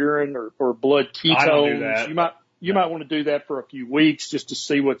check urine or blood ketones. I don't do that. You might want to do that for a few weeks just to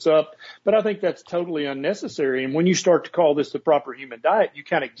see what's up. But I think that's totally unnecessary. And when you start to call this the proper human diet, you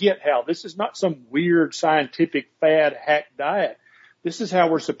kind of get how this is not some weird scientific fad hack diet. This is how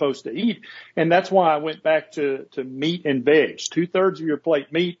we're supposed to eat. And that's why I went back to meat and veg. 2/3 of your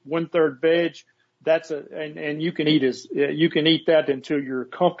plate meat, 1/3 veg. And you can eat that until you're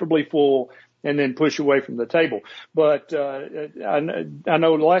comfortably full and then push away from the table. But, I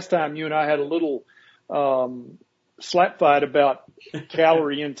know the last time you and I had a little, slap fight about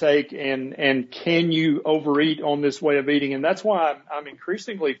calorie intake and can you overeat on this way of eating? And that's why I'm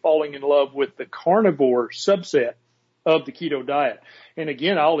increasingly falling in love with the carnivore subset of the keto diet. And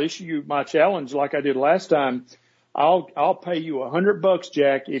again, I'll issue you my challenge like I did last time. I'll pay you $100,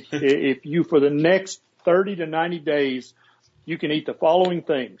 Jack, if you for the next 30 to 90 days, you can eat the following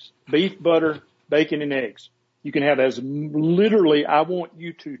things: beef, butter, bacon, and eggs. You can have I want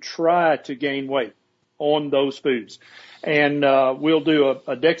you to try to gain weight on those foods. And, we'll do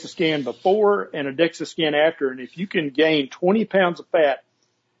a DEXA scan before and a DEXA scan after. And if you can gain 20 pounds of fat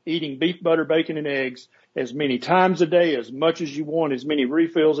eating beef, butter, bacon, and eggs as many times a day, as much as you want, as many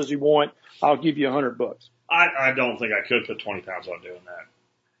refills as you want, I'll give you $100. I don't think I could put 20 pounds on doing that.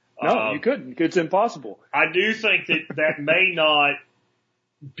 No, you couldn't. It's impossible. I do think that may not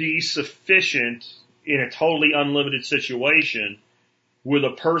be sufficient in a totally unlimited situation with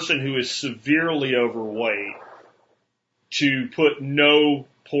a person who is severely overweight to put no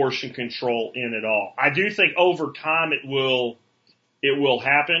portion control in at all. I do think over time it will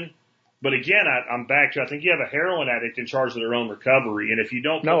happen. But again, I'm back to, I think you have a heroin addict in charge of their own recovery. And if you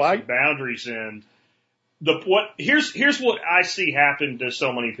don't put some boundaries in, here's what I see happen to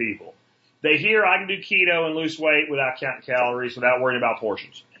so many people. They hear I can do keto and lose weight without counting calories, without worrying about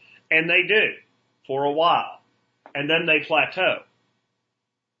portions. And they do for a while. And then they plateau.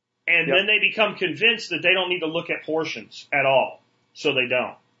 And then they become convinced that they don't need to look at portions at all. So they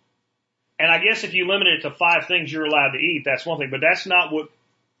don't. And I guess if you limit it to 5 things you're allowed to eat, that's one thing. But that's not what.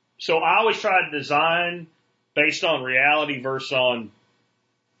 So I always try to design based on reality versus on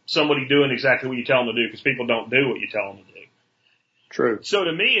somebody doing exactly what you tell them to do, because people don't do what you tell them to do. True. So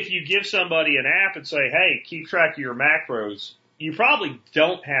to me, if you give somebody an app and say, hey, keep track of your macros, you probably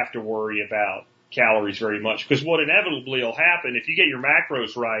don't have to worry about calories very much, because what inevitably will happen, if you get your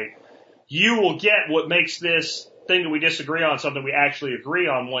macros right, you will get what makes this thing that we disagree on something we actually agree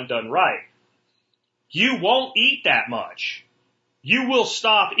on when done right. You won't eat that much. You will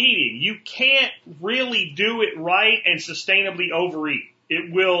stop eating. You can't really do it right and sustainably overeat.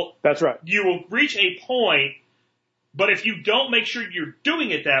 It will. That's right. You will reach a point, but if you don't make sure you're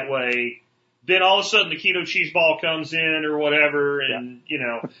doing it that way, then all of a sudden the keto cheese ball comes in or whatever, and you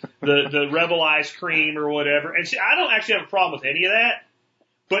know, the Rebel ice cream or whatever. And see, I don't actually have a problem with any of that,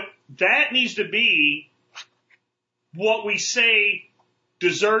 but that needs to be what we say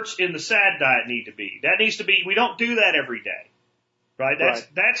desserts in the SAD diet need to be. That needs to be. We don't do that every day. Right?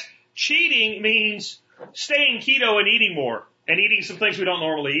 That's cheating means staying keto and eating more and eating some things we don't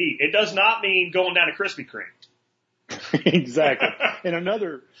normally eat. It does not mean going down to Krispy Kreme. Exactly. And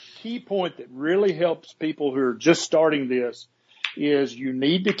another key point that really helps people who are just starting this is you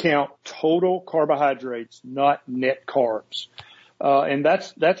need to count total carbohydrates, not net carbs. And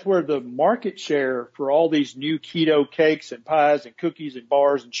that's where the market share for all these new keto cakes and pies and cookies and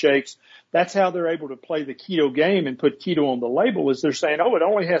bars and shakes, that's how they're able to play the keto game and put keto on the label, is they're saying, oh, it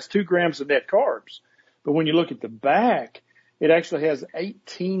only has 2 grams of net carbs. But when you look at the back, it actually has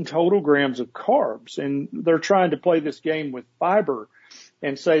 18 total grams of carbs. And they're trying to play this game with fiber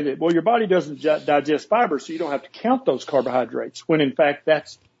and say that, well, your body doesn't digest fiber, so you don't have to count those carbohydrates, when in fact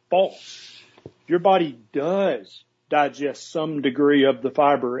that's false. Your body does digest some degree of the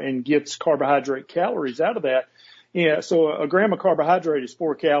fiber and gets carbohydrate calories out of that. Yeah, so a gram of carbohydrate is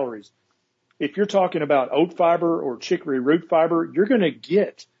 4 calories. If you're talking about oat fiber or chicory root fiber, you're going to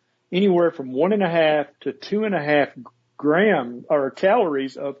get anywhere from 1.5 to 2.5 gram or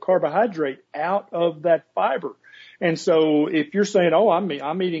calories of carbohydrate out of that fiber. And so if you're saying, oh,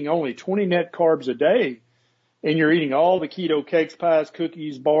 I'm eating only 20 net carbs a day, and you're eating all the keto cakes, pies,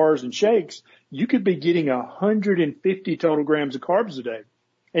 cookies, bars, and shakes, you could be getting 150 total grams of carbs a day.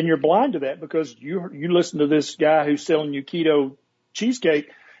 And you're blind to that because you listen to this guy who's selling you keto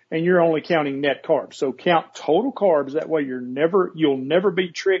cheesecake, and you're only counting net carbs. So count total carbs. That way you'll never be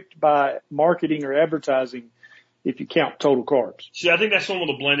tricked by marketing or advertising if you count total carbs. See, I think that's one with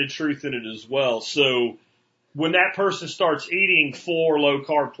a blended truth in it as well. So when that person starts eating 4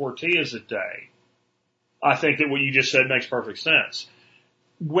 low-carb tortillas a day, I think that what you just said makes perfect sense.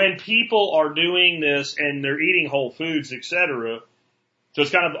 when people are doing this and they're eating whole foods, etc., so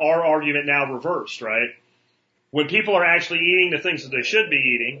it's kind of our argument now reversed, right? When people are actually eating the things that they should be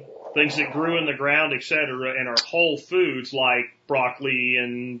eating, things that grew in the ground, etc., and are whole foods like broccoli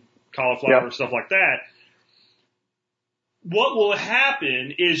and cauliflower and stuff like that, what will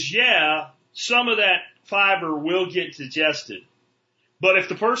happen is, some of that fiber will get digested. But if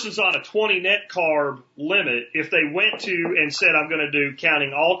the person's on a 20 net carb limit, if they went to and said, I'm going to do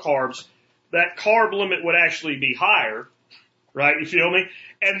counting all carbs, that carb limit would actually be higher, right? You feel me?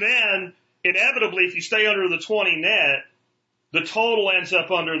 And then inevitably, if you stay under the 20 net, the total ends up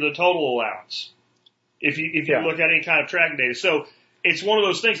under the total allowance. If you look at any kind of tracking data. So it's one of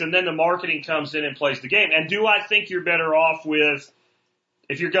those things. And then the marketing comes in and plays the game. And do I think you're better off with,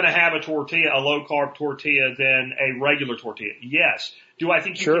 if you're going to have a tortilla, a low carb tortilla, than a regular tortilla? Yes. Do I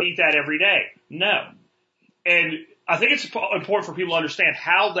think you can eat that every day? No. And I think it's important for people to understand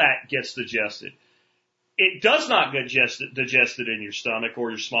how that gets digested. It does not get digested in your stomach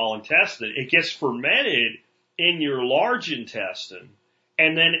or your small intestine. It gets fermented in your large intestine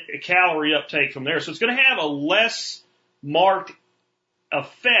and then a calorie uptake from there. So it's going to have a less marked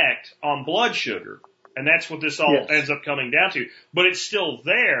effect on blood sugar. And that's what this all ends up coming down to. But it's still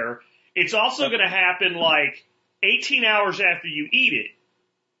there. It's also going to happen like 18 hours after you eat it.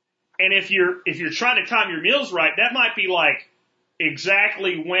 And if you're trying to time your meals right, that might be like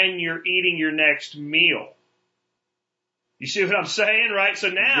exactly when you're eating your next meal. You see what I'm saying, right? So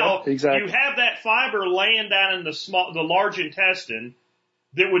now you have that fiber laying down in the large intestine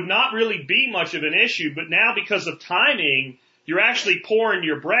that would not really be much of an issue, but now because of timing, you're actually pouring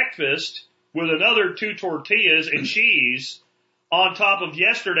your breakfast with another 2 tortillas and cheese on top of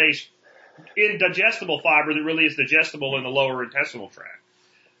yesterday's indigestible fiber that really is digestible in the lower intestinal tract.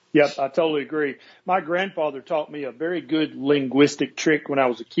 Yep, I totally agree. My grandfather taught me a very good linguistic trick when I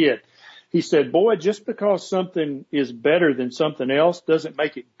was a kid. He said, boy, just because something is better than something else doesn't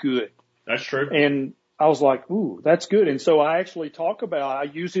make it good. That's true. And I was like, ooh, that's good. And so I actually I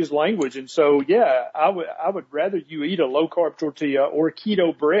use his language. And so, I would rather you eat a low carb tortilla or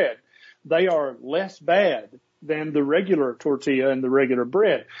keto bread. They are less bad than the regular tortilla and the regular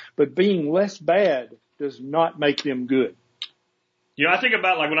bread. But being less bad does not make them good. You know, I think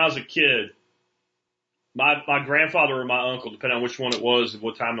about like when I was a kid, my grandfather or my uncle, depending on which one it was at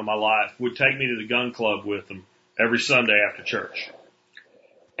what time of my life, would take me to the gun club with them every Sunday after church.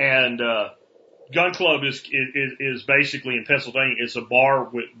 And gun club is basically in Pennsylvania. It's a bar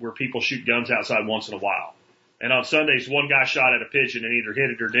where people shoot guns outside once in a while. And on Sundays, one guy shot at a pigeon and either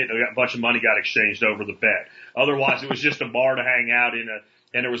hit it or didn't. A bunch of money got exchanged over the bet. Otherwise, it was just a bar to hang out in,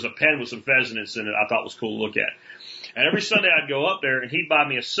 and there was a pen with some pheasants in it I thought was cool to look at. And every Sunday I'd go up there and he'd buy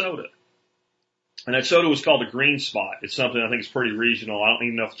me a soda. And that soda was called the Green Spot. It's something I think is pretty regional. I don't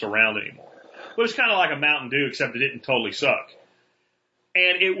even know if it's around anymore. But it's kind of like a Mountain Dew, except it didn't totally suck.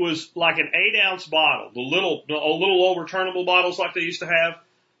 And it was like an 8-ounce bottle, the little old returnable bottles like they used to have.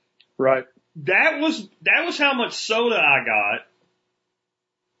 Right. That was how much soda I got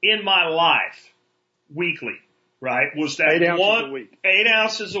in my life weekly, right? Was that 8 ounces a week. 8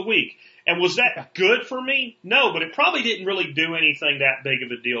 ounces a week. And was that good for me? No, but it probably didn't really do anything that big of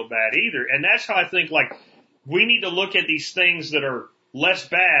a deal bad either. And that's how I think, like, we need to look at these things that are less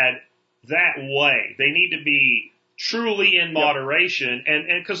bad that way. They need to be truly in moderation.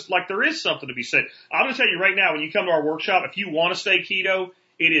 And cause like there is something to be said. I'm going to tell you right now, when you come to our workshop, if you want to stay keto,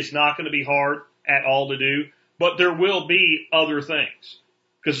 it is not going to be hard at all to do, but there will be other things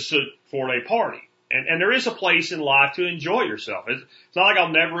because it's a 4-day party. And there is a place in life to enjoy yourself. It's not like I'll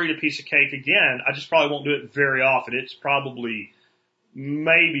never eat a piece of cake again. I just probably won't do it very often. It's probably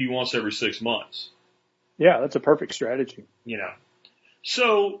maybe once every 6 months. Yeah, that's a perfect strategy. You know.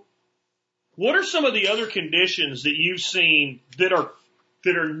 So what are some of the other conditions that you've seen that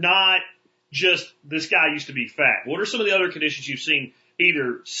are not just this guy used to be fat? What are some of the other conditions you've seen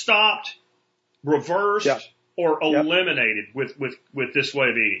either stopped, reversed, or eliminated with this way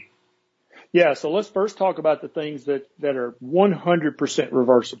of eating? Yeah, so let's first talk about the things that are 100%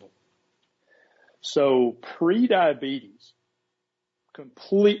 reversible. So pre-diabetes,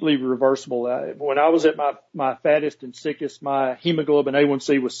 completely reversible. When I was at my fattest and sickest, my hemoglobin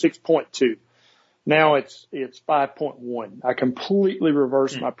A1C was 6.2. Now it's 5.1. I completely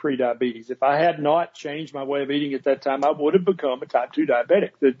reversed my pre-diabetes. If I had not changed my way of eating at that time, I would have become a type 2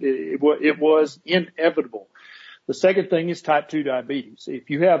 diabetic. It was inevitable. The second thing is type 2 diabetes. If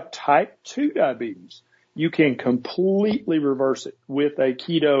you have type 2 diabetes, you can completely reverse it with a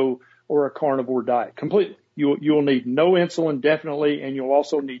keto or a carnivore diet. Completely. You'll need no insulin, definitely, and you'll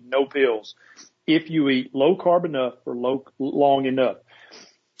also need no pills if you eat low carb enough for long enough.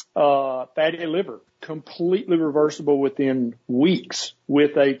 Fatty liver, completely reversible within weeks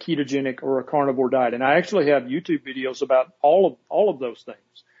with a ketogenic or a carnivore diet. And I actually have YouTube videos about all of those things.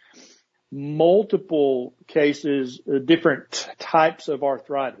 Multiple cases, different types of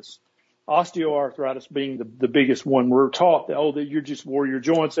arthritis. Osteoarthritis being the biggest one. We're taught that you just wore your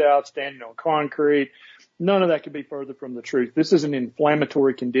joints out, standing on concrete. None of that could be further from the truth. This is an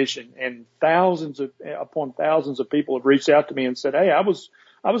inflammatory condition, and thousands upon thousands of people have reached out to me and said, "Hey, I was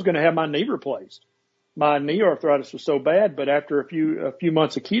going to have my knee replaced. My knee arthritis was so bad, but after a few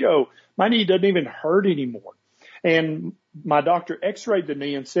months of keto, my knee doesn't even hurt anymore." And my doctor x-rayed the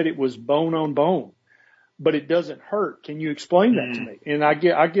knee and said it was bone on bone, but it doesn't hurt. Can you explain that to me? And I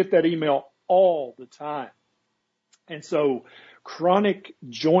get that email all the time. And so chronic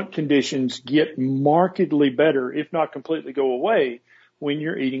joint conditions get markedly better, if not completely go away, when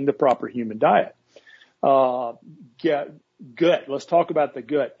you're eating the proper human diet. Gut. Let's talk about the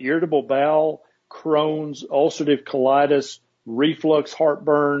gut. Irritable bowel, Crohn's, ulcerative colitis, reflux,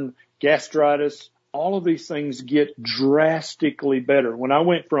 heartburn, gastritis. All of these things get drastically better. When I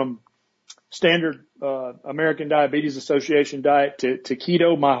went from standard American Diabetes Association diet to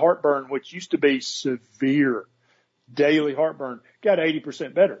keto, my heartburn, which used to be severe daily heartburn, got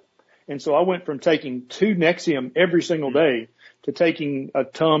 80% better. And so I went from taking 2 Nexium every single day to taking a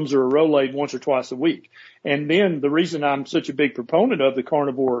Tums or a Rolaids once or twice a week. And then the reason I'm such a big proponent of the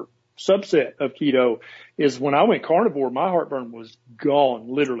carnivore subset of keto is when I went carnivore, my heartburn was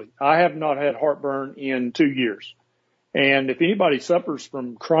gone, literally. I have not had heartburn in 2 years. And if anybody suffers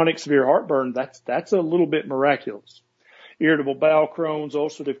from chronic severe heartburn, that's a little bit miraculous. Irritable bowel, Crohn's,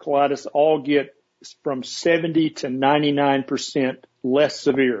 ulcerative colitis all get from 70 to 99% less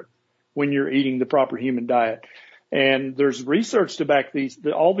severe when you're eating the proper human diet. And there's research to back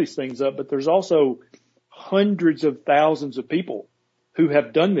all these things up, but there's also hundreds of thousands of people who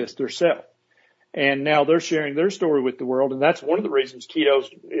have done this themselves. And now they're sharing their story with the world. And that's one of the reasons keto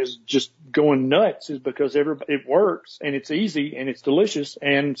is just going nuts, is because it works and it's easy and it's delicious.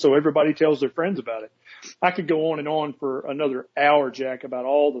 And so everybody tells their friends about it. I could go on and on for another hour, Jack, about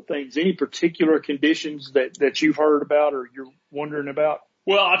all the things. Any particular conditions that you've heard about or you're wondering about?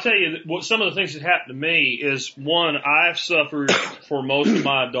 Well, I'll tell you what some of the things that happened to me is, one, I've suffered for most of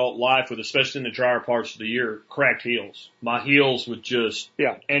my adult life with, especially in the drier parts of the year, cracked heels. My heels would just,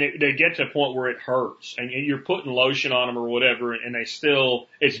 and they get to a point where it hurts, and you're putting lotion on them or whatever, and it's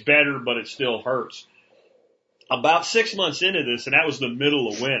better, but it still hurts. About 6 months into this, and that was the middle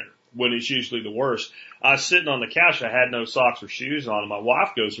of winter, when it's usually the worst, I was sitting on the couch. I had no socks or shoes on, and my wife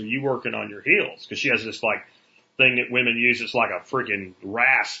goes, "Are you working on your heels?" Because she has this thing that women use. It's like a freaking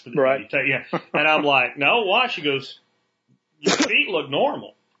rasp. Right. And I'm like, "No, why?" She goes, "Your feet look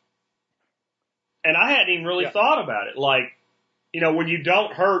normal." And I hadn't even really thought about it. When you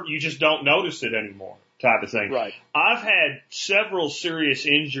don't hurt, you just don't notice it anymore, type of thing. Right. I've had several serious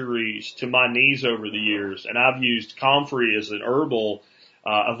injuries to my knees over the years, and I've used Comfrey as an herbal.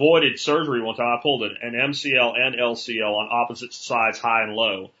 Avoided surgery one time. I pulled an MCL and LCL on opposite sides, high and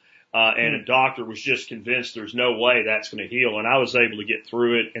low. And a doctor was just convinced there's no way that's going to heal. And I was able to get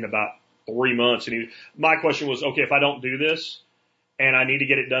through it in about 3 months. And my question was, okay, if I don't do this and I need to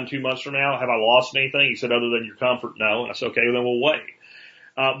get it done 2 months from now, have I lost anything? He said, other than your comfort, no. And I said, okay, well, then we'll wait.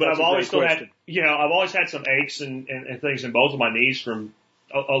 But I've always had some aches and things in both of my knees from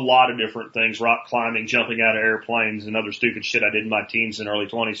a lot of different things, rock climbing, jumping out of airplanes, and other stupid shit I did in my teens and early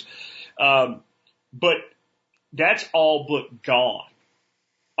 20s. But that's all but gone.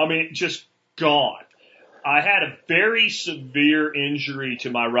 I mean, just gone. I had a very severe injury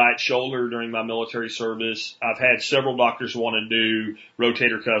to my right shoulder during my military service. I've had several doctors want to do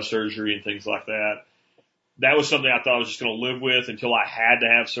rotator cuff surgery and things like that. That was something I thought I was just going to live with until I had to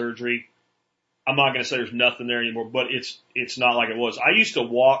have surgery. I'm not going to say there's nothing there anymore, but it's not like it was. I used to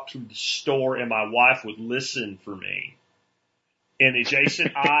walk through the store and my wife would listen for me in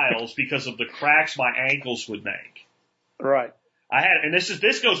adjacent aisles because of the cracks my ankles would make. Right. And this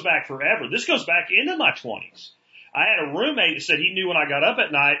goes back forever. This goes back into my 20s. I had a roommate that said he knew when I got up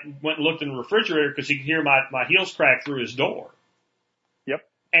at night and went and looked in the refrigerator because he could hear my heels crack through his door. Yep.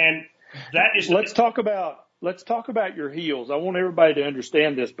 And that is. Let's talk about your heels. I want everybody to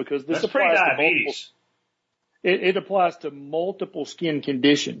understand this because this applies to multiple. It applies to multiple skin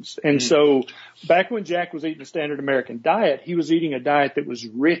conditions. And so back when Jack was eating a standard American diet, he was eating a diet that was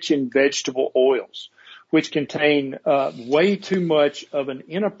rich in vegetable oils, which contain way too much of an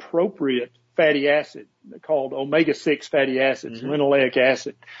inappropriate fatty acid called omega-6 fatty acids, linoleic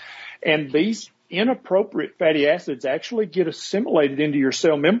acid. And these inappropriate fatty acids actually get assimilated into your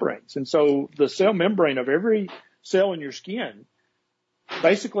cell membranes. And so the cell membrane of every cell in your skin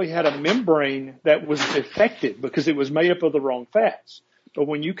basically had a membrane that was defective because it was made up of the wrong fats. But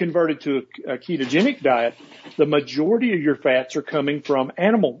when you converted to a ketogenic diet, the majority of your fats are coming from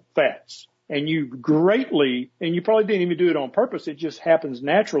animal fats. And you probably didn't even do it on purpose. It just happens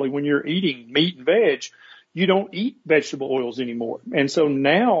naturally when you're eating meat and veg. You don't eat vegetable oils anymore. And so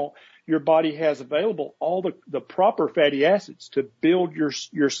now your body has available all the proper fatty acids to build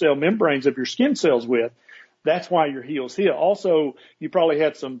your cell membranes of your skin cells with. That's why your heels heal. Also, you probably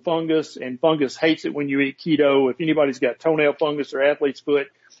had some fungus, and fungus hates it when you eat keto. If anybody's got toenail fungus or athlete's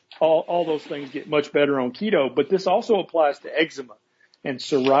foot, all those things get much better on keto. But this also applies to eczema and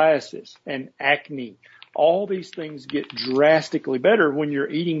psoriasis and acne. All these things get drastically better when you're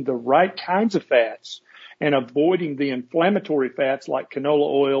eating the right kinds of fats and avoiding the inflammatory fats like canola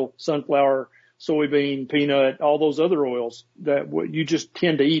oil, sunflower, soybean, peanut, all those other oils that you just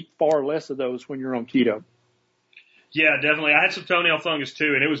tend to eat far less of those when you're on keto. Yeah, definitely. I had some toenail fungus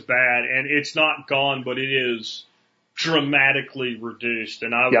too, and it was bad, and it's not gone, but it is dramatically reduced.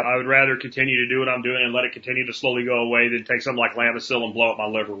 And I would rather continue to do what I'm doing and let it continue to slowly go away than take something like Lamisil and blow up my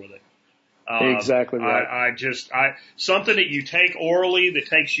liver with it. Exactly right. Something that you take orally that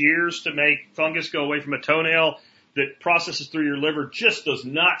takes years to make fungus go away from a toenail that processes through your liver just does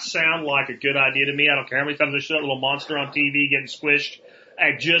not sound like a good idea to me. I don't care how many times I show that little monster on TV getting squished.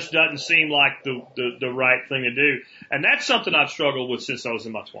 It just doesn't seem like the right thing to do. And that's something I've struggled with since I was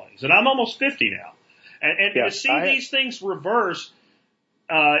in my 20s. And I'm almost 50 now. And to see these things reverse,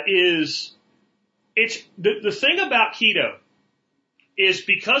 the thing about keto is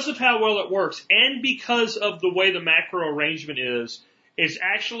because of how well it works and because of the way the macro arrangement is, it's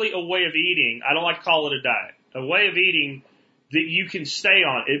actually a way of eating. I don't like to call it a diet. A way of eating that you can stay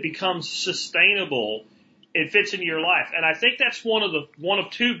on. It becomes sustainable. It fits into your life. And I think that's one of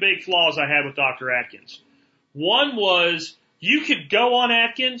two big flaws I had with Dr. Atkins. One was you could go on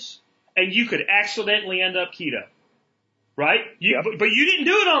Atkins and you could accidentally end up keto. Right? But you didn't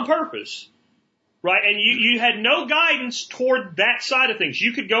do it on purpose. Right? And you had no guidance toward that side of things.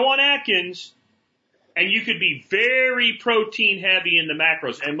 You could go on Atkins and you could be very protein heavy in the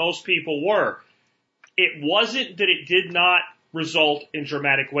macros, and most people were. It wasn't that it did not result in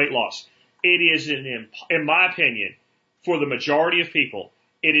dramatic weight loss. It is in my opinion, for the majority of people,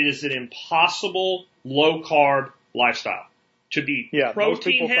 it is an impossible low carb lifestyle. To be protein most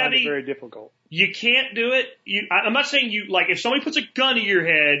people heavy, find it very difficult. You can't do it. I'm not saying if somebody puts a gun to your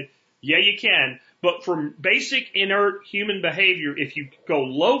head, yeah, you can. But for basic inert human behavior, if you go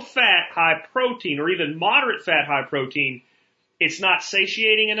low fat, high protein, or even moderate fat, high protein, it's not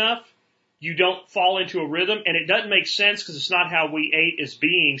satiating enough. You don't fall into a rhythm, and it doesn't make sense because it's not how we ate as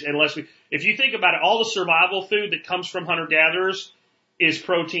beings if you think about it, all the survival food that comes from hunter-gatherers is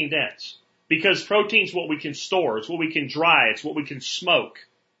protein dense. Because protein's what we can store, it's what we can dry, it's what we can smoke,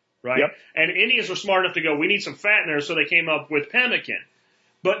 right? Yep. And Indians were smart enough to go, we need some fat in there, so they came up with pemmican.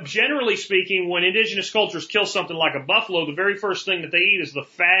 But generally speaking, when indigenous cultures kill something like a buffalo, the very first thing that they eat is the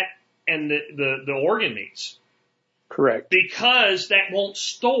fat and the organ meats. Correct. Because that won't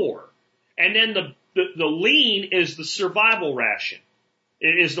store. And then the lean is the survival ration.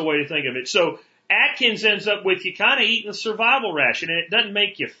 It is the way to think of it. So Atkins ends up with you kind of eating the survival ration, and it doesn't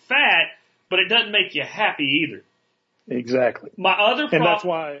make you fat, but it doesn't make you happy either. Exactly. My other problem. And that's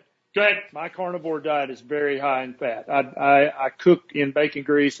why. Go ahead. My carnivore diet is very high in fat. I cook in bacon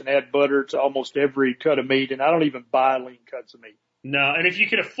grease and add butter to almost every cut of meat, and I don't even buy lean cuts of meat. No, and if you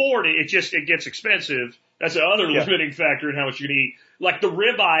can afford it, it gets expensive. That's the other limiting factor in how much you can eat. Like the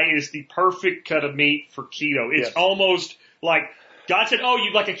ribeye is the perfect cut of meat for keto. It's almost like God said, "Oh,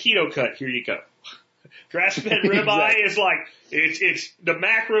 you'd like a keto cut? Here you go." Grass-fed ribeye is like it's the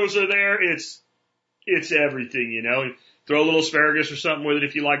macros are there. It's everything, you know. Throw a little asparagus or something with it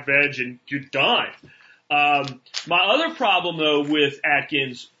if you like veg, and you're done. My other problem though with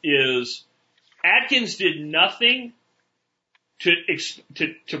Atkins is Atkins did nothing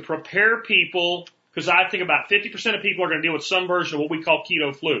to prepare people, because I think about 50% of people are going to deal with some version of what we call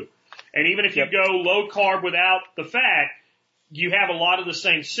keto flu. And even if you go low carb without the fat, you have a lot of the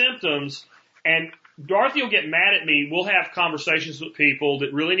same symptoms. And Dorothy will get mad at me. We'll have conversations with people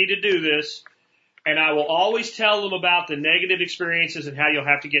that really need to do this. And I will always tell them about the negative experiences and how you'll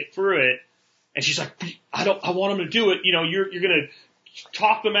have to get through it. And she's like, I want them to do it. You know, you're going to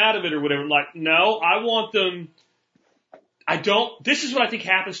talk them out of it or whatever. I'm like, no, I want them. This is what I think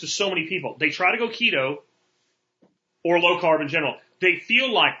happens to so many people. They try to go keto or low carb in general. They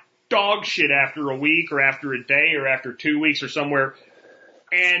feel like dog shit after a week or after a day or after 2 weeks or somewhere.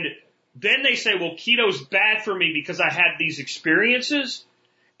 And then they say, well, keto's bad for me because I had these experiences.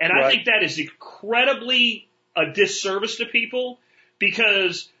 And I think that is incredibly a disservice to people,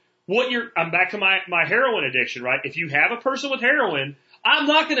 Because I'm back to my heroin addiction, right? If you have a person with heroin, I'm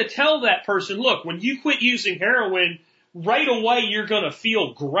not going to tell that person, look, when you quit using heroin, right away you're going to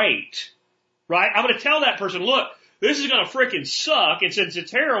feel great, right? I'm going to tell that person, look, this is going to frickin' suck, and since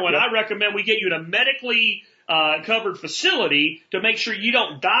it's heroin, I recommend we get you in a medically covered facility to make sure you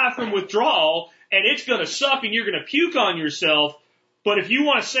don't die from withdrawal, and it's going to suck and you're going to puke on yourself, but if you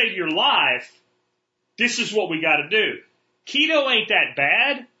want to save your life, this is what we got to do. Keto ain't that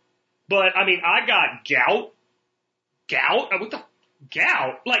bad, but, I mean, I got gout. What the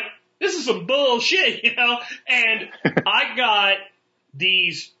gout? Like, this is some bullshit, you know? And I got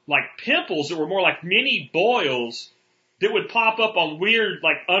these, like, pimples that were more like mini boils that would pop up on weird,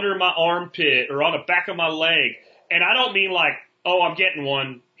 like, under my armpit or on the back of my leg. And I don't mean like, oh, I'm getting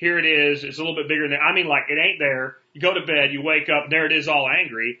one. Here it is. It's a little bit bigger than, I mean, like, it ain't there. You go to bed, you wake up, there it is all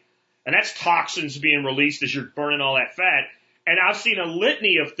angry. And that's toxins being released as you're burning all that fat. And I've seen a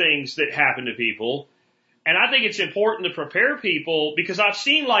litany of things that happen to people. And I think it's important to prepare people because I've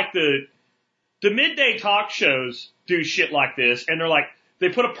seen like the midday talk shows do shit like this. And they're like, they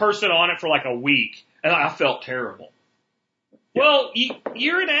put a person on it for like a week. And I felt terrible. Yeah. Well,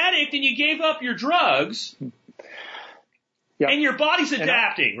 you're an addict and you gave up your drugs. Yeah. And your body's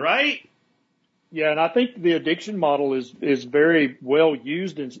adapting, right? Yeah, and I think the addiction model is very well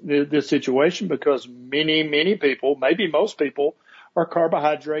used in this situation because many people, maybe most people, are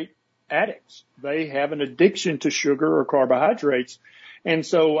carbohydrate addicts. They have an addiction to sugar or carbohydrates. And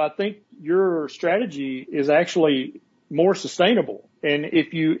so I think your strategy is actually more sustainable. And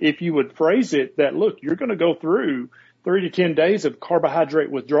if you would phrase it that, look, you're going to go through 3 to 10 days of carbohydrate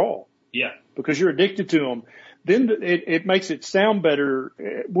withdrawal. Yeah. Because you're addicted to them. Then it makes it sound better.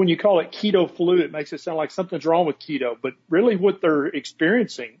 When you call it keto flu, it makes it sound like something's wrong with keto. But really what they're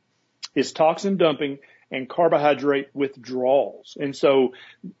experiencing is toxin dumping and carbohydrate withdrawals. And so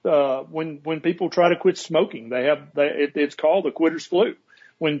when people try to quit smoking, it's called the quitter's flu.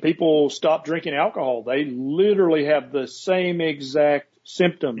 When people stop drinking alcohol, they literally have the same exact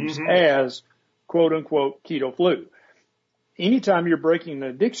symptoms as quote unquote keto flu. Anytime you're breaking an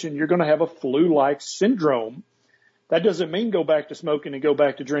addiction, you're going to have a flu-like syndrome. That doesn't mean go back to smoking and go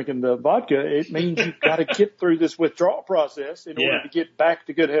back to drinking the vodka. It means you've got to get through this withdrawal process in order to get back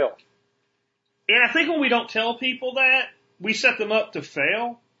to good health. And I think when we don't tell people that, we set them up to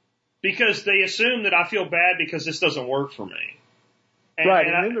fail because they assume that I feel bad because this doesn't work for me.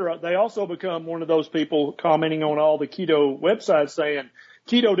 And then they also become one of those people commenting on all the keto websites saying,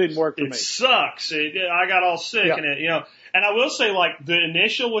 keto didn't work for me. It sucks. I got all sick and it, you know. And I will say, like, the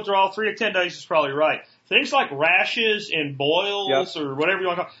initial withdrawal, 3 to 10 days is probably right. Things like rashes and boils or whatever you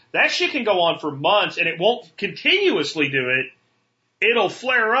want to call it, that shit can go on for months and it won't continuously do it. It'll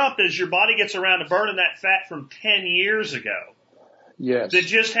flare up as your body gets around to burning that fat from 10 years ago. Yes. That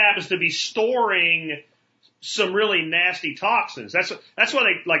just happens to be storing some really nasty toxins. That's why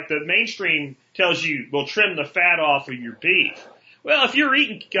they, like, the mainstream tells you, well, trim the fat off of your beef. Well, if you're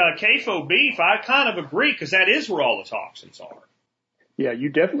eating CAFO beef, I kind of agree because that is where all the toxins are. Yeah, you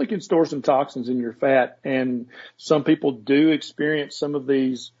definitely can store some toxins in your fat, and some people do experience some of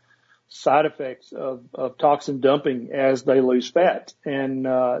these side effects of toxin dumping as they lose fat. And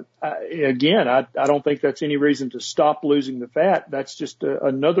I don't think that's any reason to stop losing the fat. That's just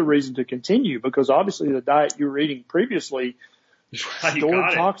another reason to continue because obviously the diet you were eating previously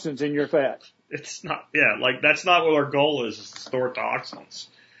stored toxins in your fat. It's not, like that's not what our goal is to store toxins.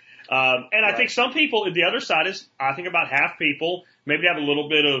 And I think some people, the other side is, I think about half people maybe have a little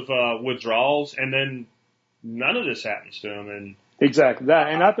bit of withdrawals and then none of this happens to them. And exactly that.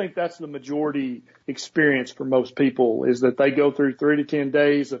 And I think that's the majority experience for most people is that they go through 3 to 10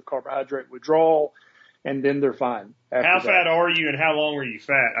 days of carbohydrate withdrawal and then they're fine. How fat are you and how long are you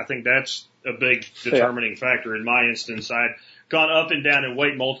fat? I think that's a big determining factor. In my instance, I'd gone up and down in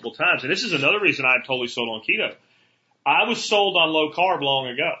weight multiple times. And this is another reason I'm totally sold on keto. I was sold on low carb long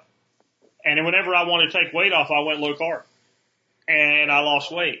ago. And whenever I wanted to take weight off, I went low carb. And I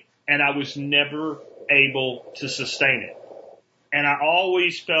lost weight. And I was never able to sustain it. And I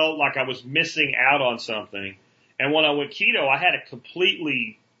always felt like I was missing out on something. And when I went keto, I had a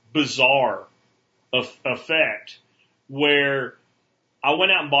completely bizarre effect where I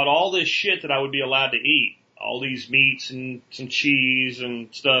went out and bought all this shit that I would be allowed to eat. All these meats and some cheese and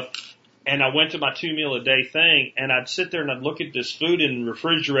stuff. And I went to my 2 meal a day thing and I'd sit there and I'd look at this food in the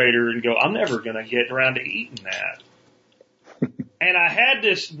refrigerator and go, I'm never going to get around to eating that. And I had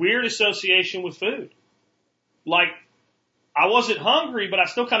this weird association with food. Like, I wasn't hungry, but I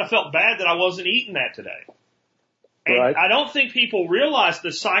still kind of felt bad that I wasn't eating that today. And I don't think people realize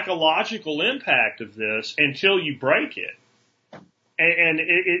the psychological impact of this until you break it.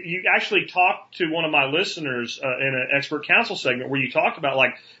 you actually talked to one of my listeners in an expert counsel segment where you talked about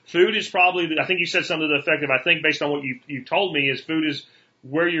like food is probably, I think you said something to the effect of, I think based on what you told me is food is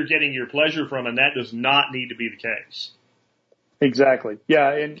where you're getting your pleasure from, and that does not need to be the case. Exactly.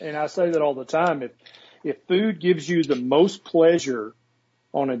 Yeah. And I say that all the time. If food gives you the most pleasure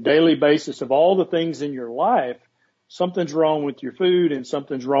on a daily basis of all the things in your life, something's wrong with your food and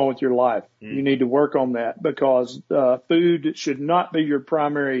something's wrong with your life. You need to work on that because food should not be your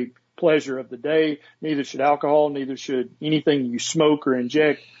primary pleasure of the day. Neither should alcohol. Neither should anything you smoke or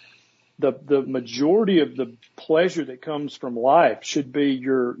inject. The majority of the pleasure that comes from life should be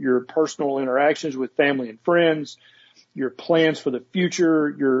your personal interactions with family and friends, your plans for the future,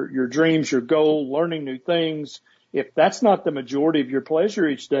 your dreams, your goal, learning new things. If that's not the majority of your pleasure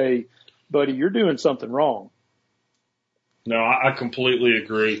each day, buddy, you're doing something wrong. No, I completely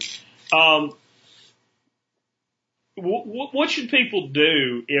agree. What should people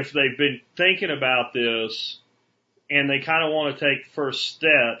do if they've been thinking about this and they kind of want to take first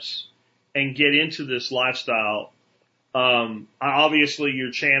steps and get into this lifestyle? Obviously,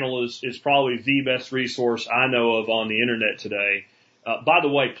 your channel is probably the best resource I know of on the internet today. By the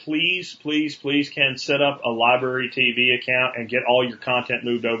way, please, Ken, set up a Library TV account and get all your content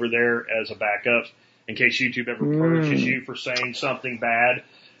moved over there as a backup in case YouTube ever purges you for saying something bad.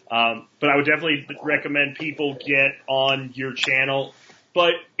 But I would definitely recommend people get on your channel.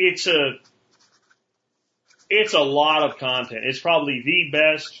 But it's a lot of content. It's probably the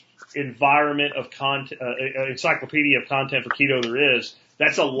best environment of content, encyclopedia of content for keto there is.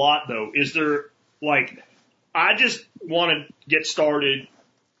 That's a lot though. Is there I just want to get started.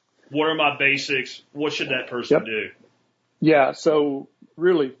 What are my basics? What should that person do? Yeah. So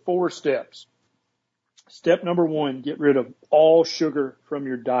really 4 steps. Step number 1, get rid of all sugar from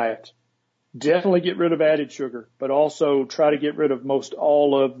your diet. Definitely get rid of added sugar, but also try to get rid of most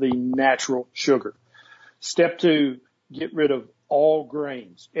all of the natural sugar. Step 2, get rid of all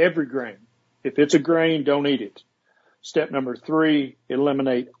grains, every grain. If it's a grain, don't eat it. Step number 3,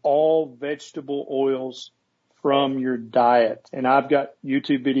 eliminate all vegetable oils from your diet. And I've got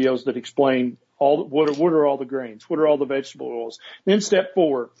YouTube videos that explain what are all the grains, what are all the vegetable oils. Then step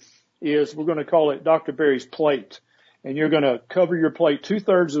 4 is we're going to call it Dr. Berry's plate. And you're going to cover your plate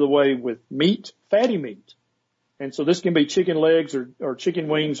 2/3 of the way with meat, fatty meat. And so this can be chicken legs or chicken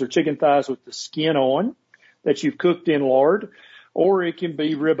wings or chicken thighs with the skin on that you've cooked in lard, or it can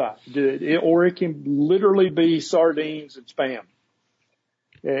be ribeye, or it can literally be sardines and Spam.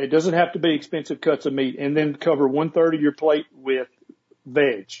 It doesn't have to be expensive cuts of meat. And then cover 1/3 of your plate with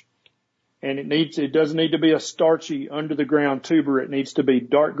veg. And it doesn't need to be a starchy under the ground tuber. It needs to be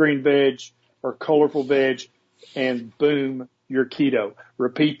dark green veg or colorful veg, and boom, you're keto.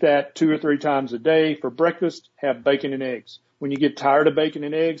 Repeat that 2 or 3 times a day. For breakfast, have bacon and eggs. When you get tired of bacon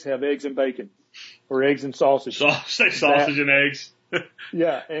and eggs, have eggs and bacon or eggs and sausage. Sausage and eggs.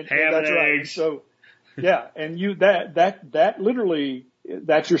 Yeah. And ham that's and right. eggs. So yeah. And that literally,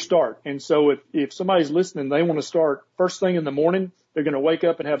 that's your start. And so if somebody's listening, they want to start first thing in the morning, they're going to wake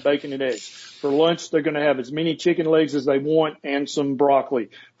up and have bacon and eggs. For lunch, they're going to have as many chicken legs as they want and some broccoli.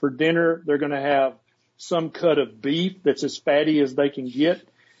 For dinner, they're going to have some cut of beef that's as fatty as they can get.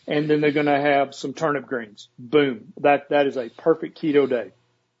 And then they're going to have some turnip greens. Boom. That is a perfect keto day.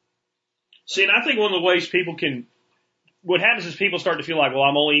 See, and I think one of the ways what happens is people start to feel like, well,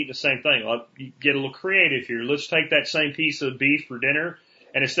 I'm only eating the same thing. Well, you get a little creative here. Let's take that same piece of beef for dinner,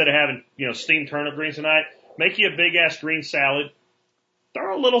 and instead of having, steamed turnip greens tonight, make you a big ass green salad.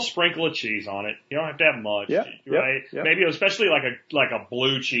 Throw a little sprinkle of cheese on it. You don't have to have much, right? Yep. Maybe especially like a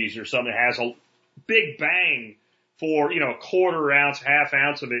blue cheese or something that has a big bang for, 1/4 ounce, 1/2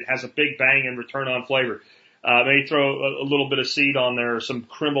 ounce of it has a big bang in return on flavor. Maybe throw a little bit of seed on there, or some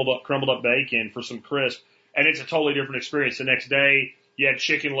crumbled up bacon for some crisp, and it's a totally different experience. The next day, you had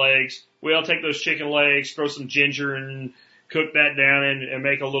chicken legs. Well, take those chicken legs, throw some ginger and cook that down and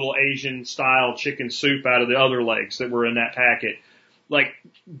make a little Asian style chicken soup out of the other legs that were in that packet.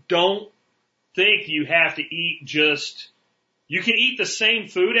 Don't think you have to eat you can eat the same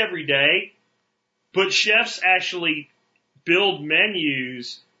food every day, but chefs actually build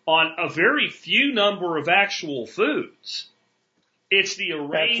menus on a very few number of actual foods. It's the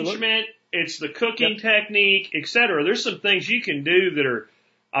arrangement, Absolutely. It's the cooking technique, etc. There's some things you can do that are,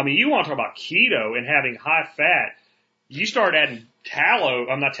 you want to talk about keto and having high fat. You start adding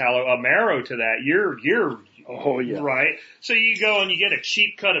marrow to that. You're Oh, yeah. Right. So you go and you get a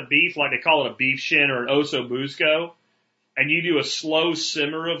cheap cut of beef, like they call it a beef shin or an osso busco, and you do a slow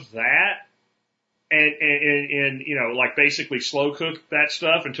simmer of that and basically slow cook that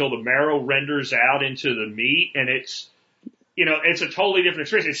stuff until the marrow renders out into the meat, and it's it's a totally different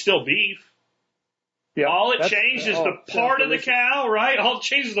experience. It's still beef. Yeah, all it changed is the part of the cow, right? All it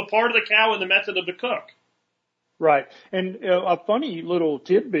changes is the part of the cow and the method of the cook. Right. And a funny little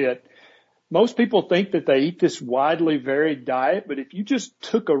tidbit, most people think that they eat this widely varied diet, but if you just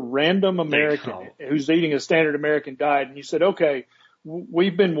took a random American who's eating a standard American diet and you said, okay,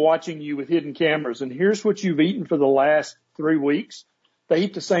 we've been watching you with hidden cameras and here's what you've eaten for the last 3 weeks, they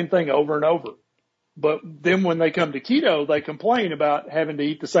eat the same thing over and over. But then when they come to keto, they complain about having to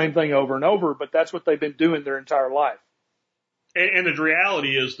eat the same thing over and over, but that's what they've been doing their entire life. And the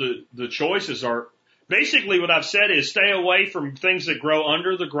reality is the choices are, basically what I've said is stay away from things that grow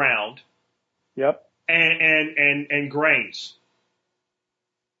under the ground. Yep. And grains.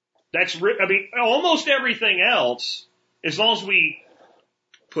 Almost everything else, as long as we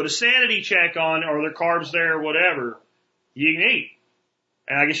put a sanity check on, are there carbs there or whatever, you can eat.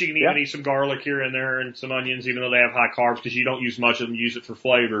 And I guess you can even eat some garlic here and there and some onions, even though they have high carbs, because you don't use much of them, you use it for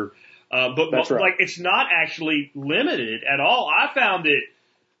flavor. But that's right. It's not actually limited at all. I found that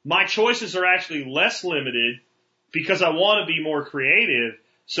my choices are actually less limited because I want to be more creative.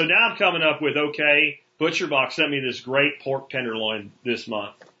 So now I'm coming up with, okay, Butcher Box sent me this great pork tenderloin this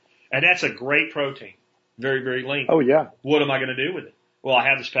month. And that's a great protein. Very, very lean. Oh, yeah. What am I going to do with it? Well, I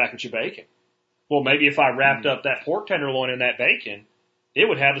have this package of bacon. Well, maybe if I wrapped up that pork tenderloin in that bacon, it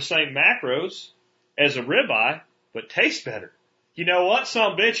would have the same macros as a ribeye, but taste better. You know what,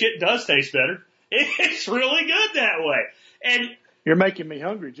 son bitch? It does taste better. It's really good that way. And you're making me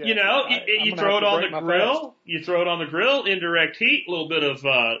hungry, Jack. You throw it on the grill. Fast. You throw it on the grill, indirect heat, a little bit of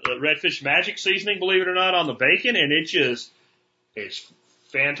Redfish Magic seasoning, believe it or not, on the bacon, and it's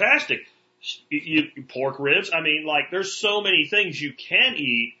fantastic. Pork ribs. There's so many things you can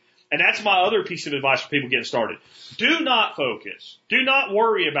eat, and that's my other piece of advice for people getting started. Do not focus. Do not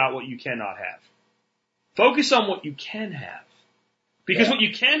worry about what you cannot have. Focus on what you can have, because what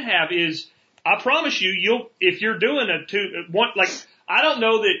you can have is. I promise you, if you're doing I don't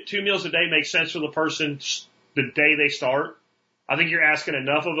know that 2 meals a day makes sense for the person the day they start. I think you're asking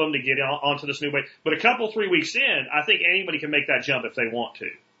enough of them to get onto this new way. But 3 weeks in, I think anybody can make that jump if they want to.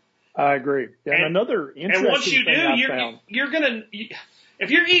 I agree. And another interesting and once you thing do,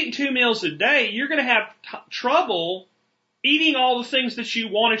 if you're eating 2 meals a day, you're going to have trouble eating all the things that you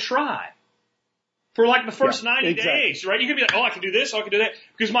want to try. For the first 90 days, right? You're going to be like, I can do this, I can do that.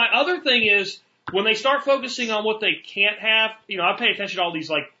 Because my other thing is, when they start focusing on what they can't have, I pay attention to all these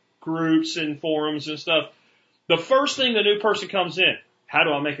groups and forums and stuff. The first thing the new person comes in, how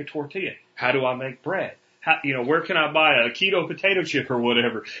do I make a tortilla? How do I make bread? Where can I buy a keto potato chip or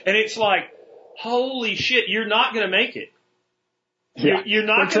whatever? And it's like, holy shit, you're not going to make it. Yeah. You're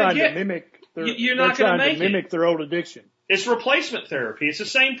not going to get it. You're not going to make it. Mimic their old addiction. It's replacement therapy. It's the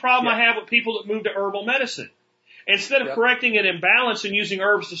same problem I have with people that move to herbal medicine. Instead of correcting an imbalance and using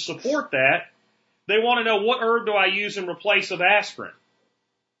herbs to support that, they want to know, what herb do I use in replace of aspirin?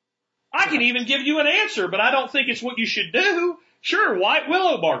 I can even give you an answer, but I don't think it's what you should do. Sure, white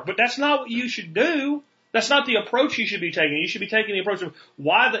willow bark, but that's not what you should do. That's not the approach you should be taking. You should be taking the approach of,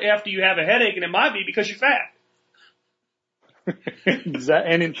 why the F do you have a headache? And it might be because you're fat.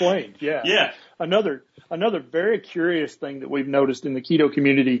 And inflamed, yeah. Yeah. Another very curious thing that we've noticed in the keto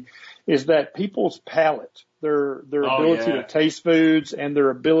community is that people's palate, their ability to taste foods and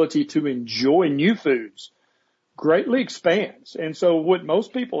their ability to enjoy new foods greatly expands. And so what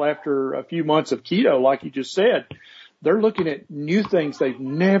most people after a few months of keto, like you just said, they're looking at new things they've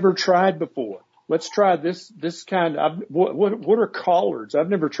never tried before. Let's try this kind of, what are collards? I've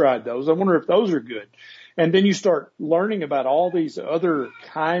never tried those. I wonder if those are good. And then you start learning about all these other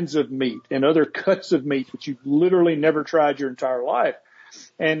kinds of meat and other cuts of meat that you've literally never tried your entire life.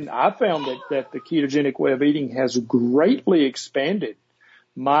 And I found that the ketogenic way of eating has greatly expanded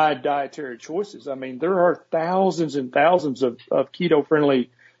my dietary choices. There are thousands and thousands of keto-friendly,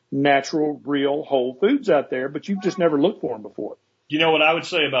 natural, real, whole foods out there, but you've just never looked for them before. You know what I would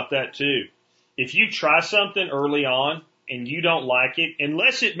say about that, too? If you try something early on, and you don't like it,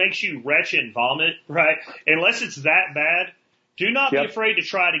 unless it makes you retch and vomit, right? Unless it's that bad, do not be afraid to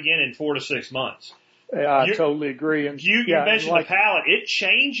try it again in 4 to 6 months. I totally agree. And you mentioned the palate. It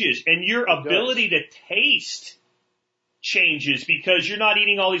changes, and your ability to taste changes because you're not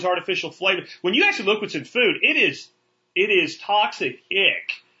eating all these artificial flavors. When you actually look what's in food, it is toxic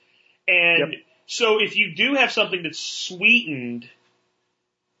ick. And so if you do have something that's sweetened,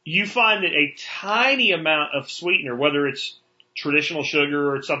 you find that a tiny amount of sweetener, whether it's traditional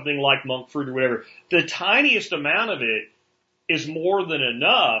sugar or it's something like monk fruit or whatever, the tiniest amount of it is more than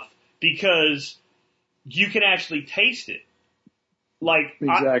enough because you can actually taste it. like,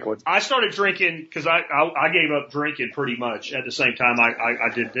 Exactly. I started drinking because I gave up drinking pretty much at the same time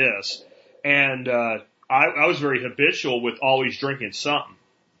I did this. And, I was very habitual with always drinking something.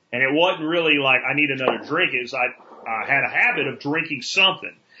 And it wasn't really like I need another drink. It was I had a habit of drinking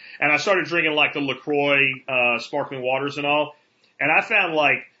something. And I started drinking like the LaCroix, sparkling waters and all. And I found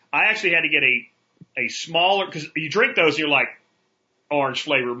like I actually had to get a smaller, cause you drink those and you're like, orange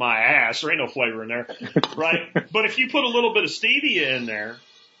flavor my ass. There ain't no flavor in there. Right? But if you put a little bit of stevia in there,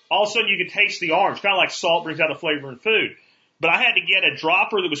 all of a sudden you can taste the orange. Kind of like salt brings out the flavor in food. But I had to get a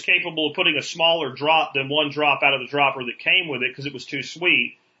dropper that was capable of putting a smaller drop than one drop out of the dropper that came with it because it was too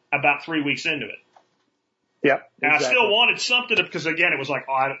sweet about 3 weeks into it. Yeah. And I still wanted something because again, it was like,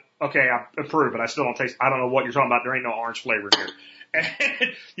 I approve, but I still don't taste, I don't know what you're talking about. There ain't no orange flavor in here.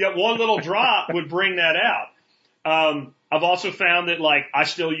 And yet one little drop would bring that out. I've also found that like I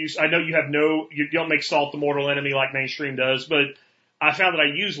know you don't make salt the mortal enemy like mainstream does, but I found that I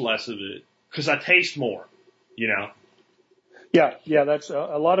use less of it because I taste more, you know? Yeah, that's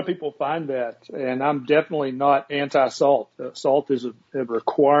a lot of people find that, and I'm definitely not anti-salt. Salt is a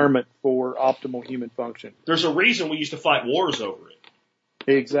requirement for optimal human function. There's a reason we used to fight wars over it.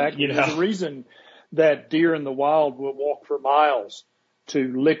 Exactly. You know? There's a reason that deer in the wild will walk for miles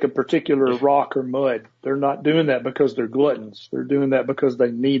to lick a particular rock or mud. They're not doing that because they're gluttons. They're doing that because they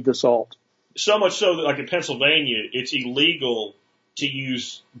need the salt. So much so that like in Pennsylvania, it's illegal to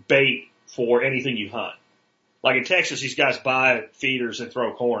use bait for anything you hunt. Like in Texas, these guys buy feeders and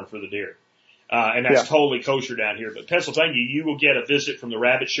throw corn for the deer. And that's totally kosher down here. But Pennsylvania, you will get a visit from the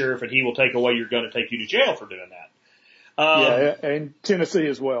rabbit sheriff and he will take away your gun and take you to jail for doing that. And Tennessee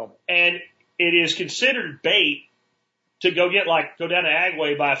as well. And it is considered bait to go down to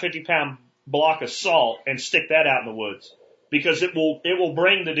Agway, buy a 50-pound block of salt and stick that out in the woods because it will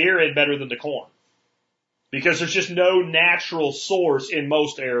bring the deer in better than the corn. Because there's just no natural source in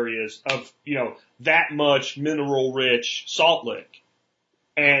most areas of, that much mineral rich salt lick.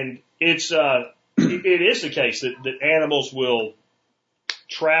 And it is the case that animals will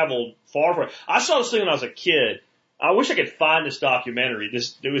travel far from it. I saw this thing when I was a kid. I wish I could find this documentary.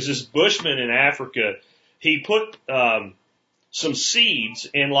 There was this bushman in Africa. He put, some seeds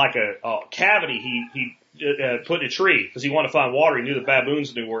in like a cavity he put in a tree because he wanted to find water. He knew the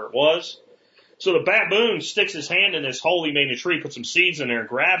baboons knew where it was. So the baboon sticks his hand in this hole he made in the tree, puts some seeds in there, and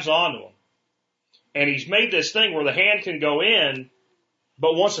grabs onto them. And he's made this thing where the hand can go in,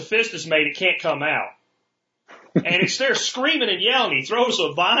 but once the fist is made, it can't come out. And it's there screaming and yelling. He throws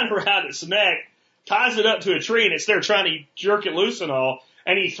a vine around its neck, ties it up to a tree, and it's there trying to jerk it loose and all.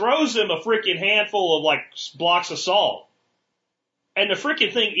 And he throws him a freaking handful of like blocks of salt. And the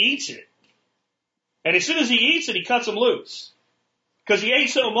freaking thing eats it. And as soon as he eats it, he cuts him loose. Because he ate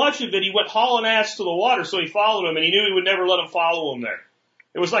so much of it, he went hauling ass to the water, so he followed him, and he knew he would never let him follow him there.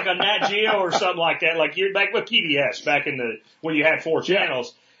 It was like a Nat Geo or something like that, like you're back with PBS, back in when you had 4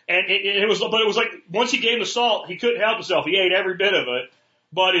 channels. And it was like, once he gave him the salt, he couldn't help himself. He ate every bit of it.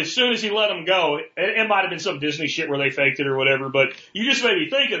 But as soon as he let him go, it might have been some Disney shit where they faked it or whatever, but you just made me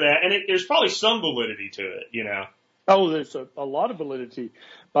think of that, and there's probably some validity to it, Oh, there's a lot of validity.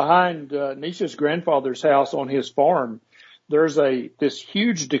 Behind Nisha's grandfather's house on his farm, there's this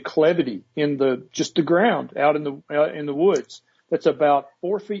huge declivity in the ground out in the woods that's about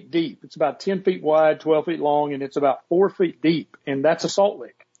 4 feet deep. It's about 10 feet wide, 12 feet long, and it's about 4 feet deep. And that's a salt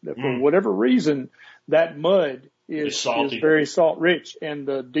lick. For whatever reason, that mud is very salt rich, and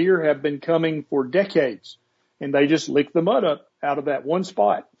the deer have been coming for decades, and they just lick the mud up out of that one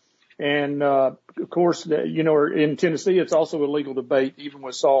spot. And, of course, in Tennessee, it's also illegal to bait, even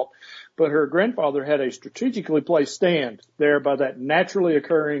with salt. But her grandfather had a strategically placed stand there by that naturally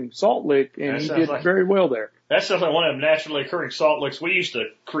occurring salt lick, and he did very well there. That sounds like one of them naturally occurring salt licks we used to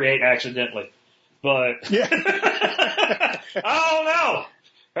create accidentally. But yeah. I don't know.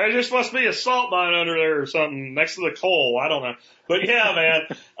 There just must be a salt mine under there or something next to the coal. I don't know. But yeah,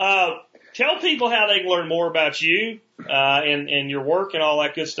 man. Tell people how they can learn more about you and your work and all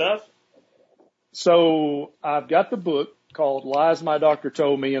that good stuff. So I've got the book called Lies My Doctor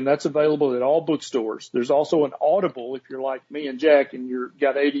Told Me, and that's available at all bookstores. There's also an Audible if you're like me and Jack and you've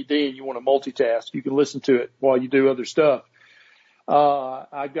got ADD and you want to multitask. You can listen to it while you do other stuff.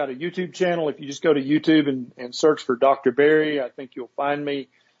 I've got a YouTube channel. If you just go to YouTube and search for Dr. Berry, I think you'll find me.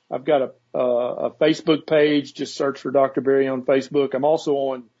 I've got a Facebook page. Just search for Dr. Berry on Facebook. I'm also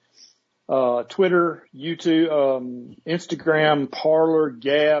on Twitter, YouTube, Instagram, Parler,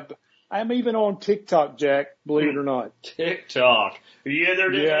 Gab. I'm even on TikTok, Jack, believe it or not. TikTok. Are you there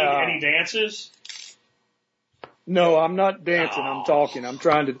doing any dances? No, I'm not dancing. I'm talking. I'm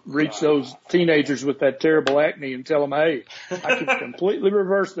trying to reach those teenagers with that terrible acne and tell them, hey, I can completely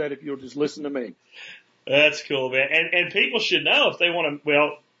reverse that if you'll just listen to me. That's cool, man. And people should know if they want to,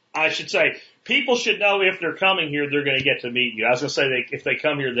 well, I should say, people should know if they're coming here, they're going to get to meet you. I was going to say if they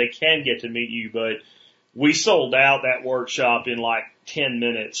come here, they can get to meet you, but we sold out that workshop in like 10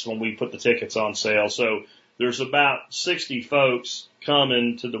 minutes when we put the tickets on sale. So there's about 60 folks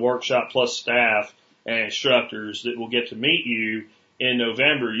coming to the workshop plus staff and instructors that will get to meet you in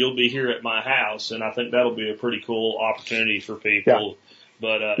November. You'll be here at my house, and I think that'll be a pretty cool opportunity for people.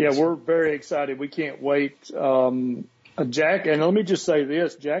 Yeah. But we're very excited. We can't wait. Jack, and let me just say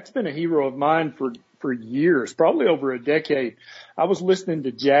this, Jack's been a hero of mine for years, probably over a decade. I was listening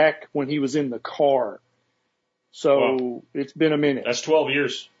to Jack when he was in the car. So It's been a minute. That's 12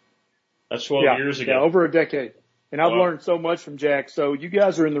 years. That's 12 years ago. Yeah, over a decade. And I've learned so much from Jack. So you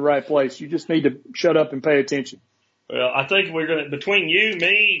guys are in the right place. You just need to shut up and pay attention. Well, I think we're going to, between you,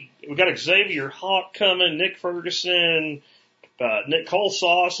 me, we've got Xavier Hawk coming, Nick Ferguson, Nick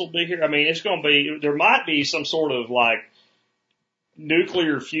Colsauce will be here. I mean, it's going to be, there might be some sort of like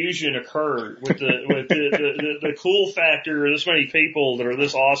nuclear fusion occurred with the cool factor of this many people that are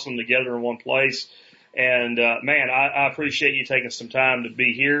this awesome together in one place. And, man, I appreciate you taking some time to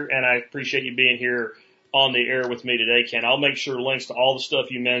be here, and I appreciate you being here on the air with me today, Ken. I'll make sure links to all the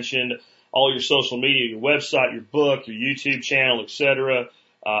stuff you mentioned, all your social media, your website, your book, your YouTube channel, etc.,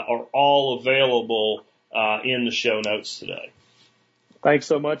 are all available in the show notes today. Thanks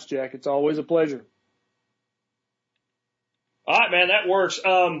so much, Jack. It's always a pleasure. All right, man, that works.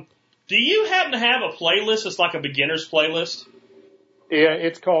 Do you happen to have a playlist that's like a beginner's playlist? Yeah,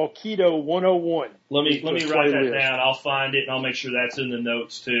 it's called Keto 101. Let me write that down. I'll find it, and I'll make sure that's in the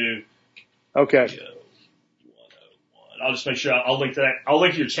notes, too. Okay. Keto 101. I'll just make sure I'll link to that. I'll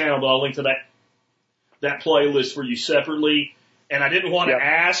link to your channel, but I'll link to that playlist for you separately. And I didn't want to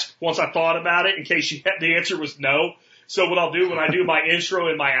ask once I thought about it in case the answer was no. So what I'll do when I do my intro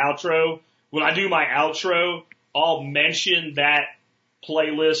and my outro, I'll mention that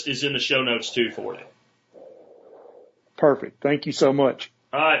playlist is in the show notes, too, for you. Perfect. Thank you so much.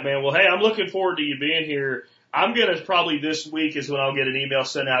 All right, man. Well, hey, I'm looking forward to you being here. I'm going to probably this week is when I'll get an email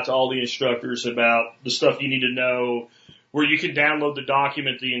sent out to all the instructors about the stuff you need to know, where you can download the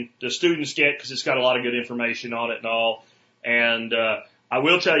document the students get because it's got a lot of good information on it and all. And I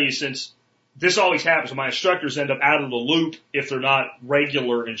will tell you, since this always happens, my instructors end up out of the loop if they're not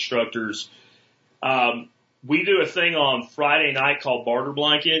regular instructors. We do a thing on Friday night called Barter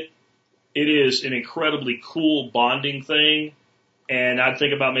Blanket. It is an incredibly cool bonding thing, and I'd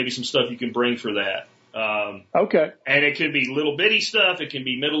think about maybe some stuff you can bring for that. Okay. And it could be little bitty stuff, it can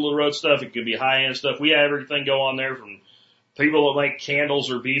be middle of the road stuff, it could be high end stuff. We have everything go on there from people that like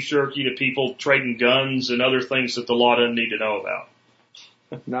candles or beef jerky to people trading guns and other things that the law doesn't need to know about.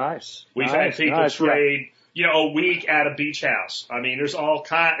 Nice. We've had people trade, a week at a beach house. I mean, there's all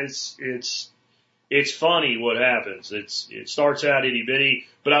kinds. It's funny what happens. It starts out itty bitty,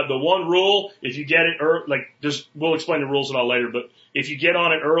 but the one rule, if you get it early, we'll explain the rules and all later, but if you get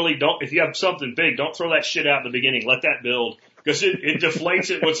on it early, if you have something big, don't throw that shit out in the beginning. Let that build, because it deflates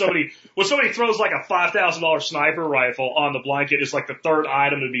it. When somebody throws like a $5,000 sniper rifle on the blanket, it's like the third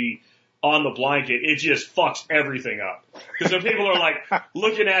item to be on the blanket. It just fucks everything up. Because then people are like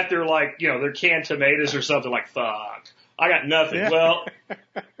looking at their their canned tomatoes or something like, fuck, I got nothing. Yeah. Well,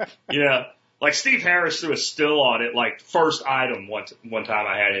 like Steve Harris threw a still on it, like first item one time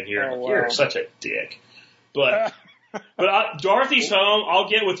I had in here. Oh, wow. You're such a dick. But Dorothy's home. I'll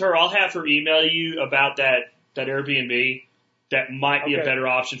get with her. I'll have her email you about that Airbnb. That might be a better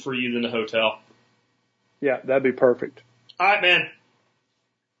option for you than the hotel. Yeah, that'd be perfect. All right, man.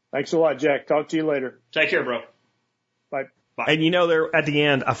 Thanks a lot, Jack. Talk to you later. Take care, bro. Bye. And there at the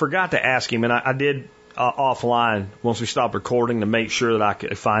end, I forgot to ask him, and I did offline once we stopped recording to make sure that I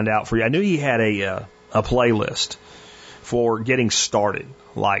could find out for you. I knew he had a playlist for getting started,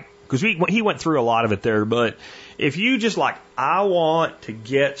 because he went through a lot of it there. But if you just I want to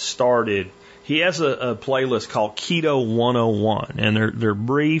get started, he has a playlist called Keto 101, and they're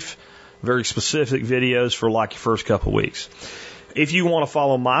brief, very specific videos for your first couple weeks. If you want to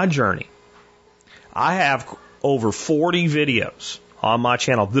follow my journey, I have over 40 videos on my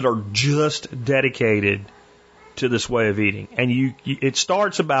channel that are just dedicated to this way of eating. And it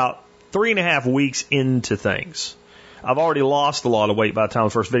starts about 3.5 weeks into things. I've already lost a lot of weight by the time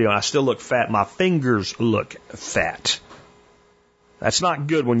of the first video, and I still look fat. My fingers look fat. That's not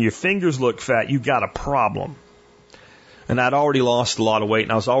good. When your fingers look fat, you've got a problem. And I'd already lost a lot of weight,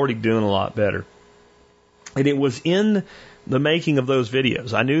 and I was already doing a lot better. And it was in the making of those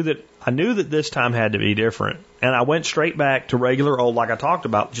videos. I knew that this time had to be different. And I went straight back to regular old, like I talked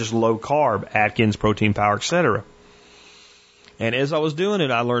about, just low carb, Atkins, protein powder, etc. And as I was doing it,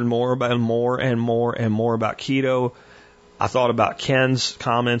 I learned more and more about keto. I thought about Ken's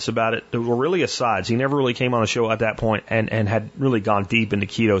comments about it. They were really asides. He never really came on the show at that point and had really gone deep into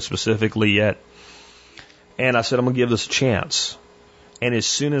keto specifically yet. And I said, I'm going to give this a chance. And as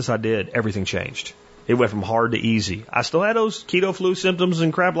soon as I did, everything changed. It went from hard to easy. I still had those keto flu symptoms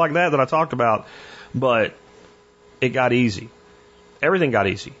and crap like that I talked about, but it got easy. Everything got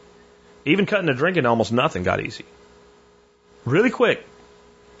easy. Even cutting the drinking, almost nothing got easy. Really quick.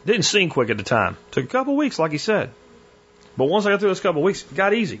 Didn't seem quick at the time. Took a couple weeks, like he said. But once I got through those couple weeks, it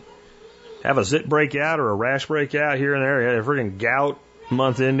got easy. Have a zit breakout or a rash breakout here and there. A freaking gout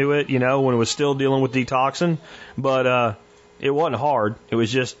month into it, when it was still dealing with detoxing. But it wasn't hard. It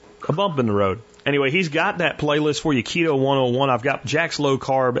was just a bump in the road. Anyway, he's got that playlist for you, Keto 101. I've got Jack's Low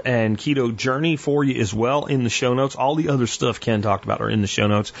Carb and Keto Journey for you as well in the show notes. All the other stuff Ken talked about are in the show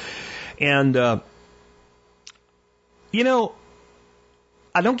notes. And, I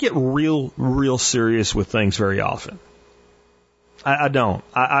don't get real serious with things very often. I don't.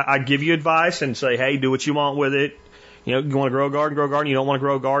 I give you advice and say, hey, do what you want with it. You want to grow a garden, grow a garden. You don't want to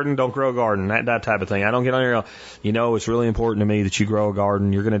grow a garden, don't grow a garden. That type of thing. I don't get on here. It's really important to me that you grow a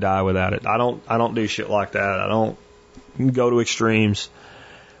garden. You're going to die without it. I don't do shit like that. I don't go to extremes.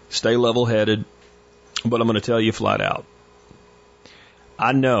 Stay level-headed. But I'm going to tell you flat out.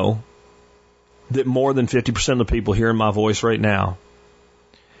 I know that more than 50% of the people hearing my voice right now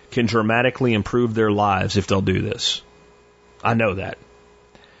can dramatically improve their lives if they'll do this. I know that.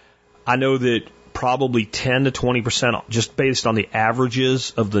 I know that probably 10 to 20%, just based on the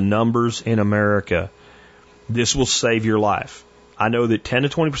averages of the numbers in America, this will save your life. I know that 10 to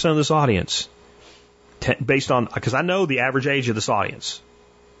 20% of this audience, because I know the average age of this audience,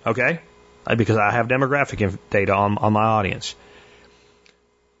 okay? Because I have demographic data on my audience.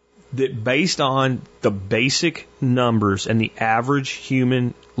 That based on the basic numbers and the average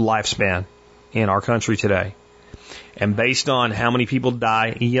human lifespan in our country today, and based on how many people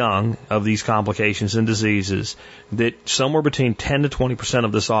die young of these complications and diseases, that somewhere between 10 to 20%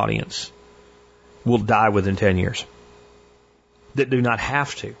 of this audience will die within 10 years. That do not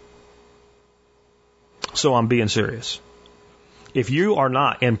have to. So I'm being serious. If you are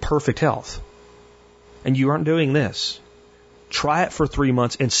not in perfect health and you aren't doing this, try it for 3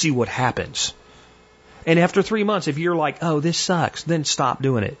 months and see what happens. And after 3 months, if you're like, oh, this sucks, then stop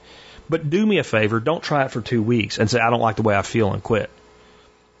doing it. But do me a favor, don't try it for 2 weeks and say, I don't like the way I feel, and quit.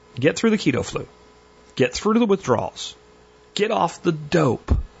 Get through the keto flu. Get through the withdrawals. Get off the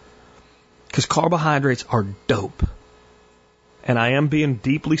dope. Because carbohydrates are dope. And I am being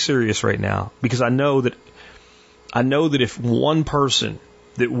deeply serious right now, because I know that if one person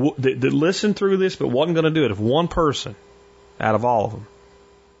that listened through this but wasn't going to do it, if one person out of all of them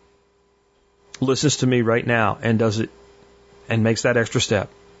listens to me right now and does it and makes that extra step,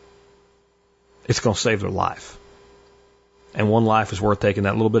 it's going to save their life. And one life is worth taking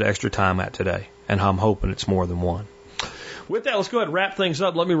that little bit of extra time at today. And I'm hoping it's more than one. With that, let's go ahead and wrap things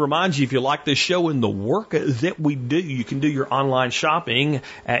up. Let me remind you, if you like this show and the work that we do, you can do your online shopping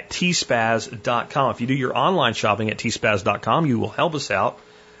at tspaz.com. If you do your online shopping at tspaz.com, you will help us out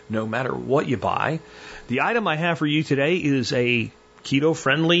no matter what you buy. The item I have for you today is a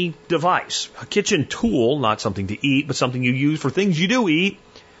keto-friendly device, a kitchen tool, not something to eat, but something you use for things you do eat.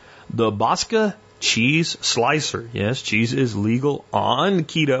 The Bosca cheese slicer. Yes, cheese is legal on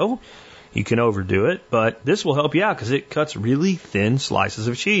keto. You can overdo it, but this will help you out because it cuts really thin slices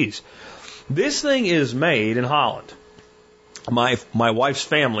of cheese. This thing is made in Holland. My wife's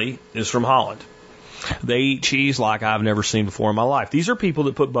family is from Holland. They eat cheese like I've never seen before in my life. These are people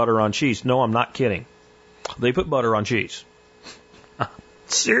that put butter on cheese. No, I'm not kidding. They put butter on cheese.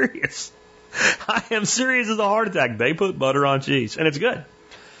 Serious. I am serious as a heart attack. They put butter on cheese, and it's good.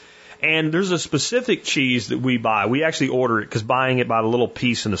 And there's a specific cheese that we buy. We actually order it because buying it by the little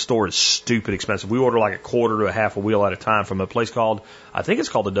piece in the store is stupid expensive. We order like a quarter to a half a wheel at a time from a place called, I think it's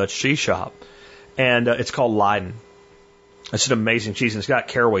called the Dutch Cheese Shop. And it's called Leiden. It's an amazing cheese, and it's got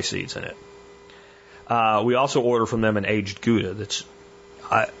caraway seeds in it. We also order from them an aged Gouda.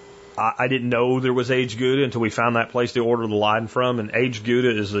 I didn't know there was aged Gouda until we found that place to order the Leiden from. And aged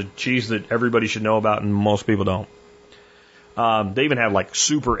Gouda is a cheese that everybody should know about, and most people don't. They even have like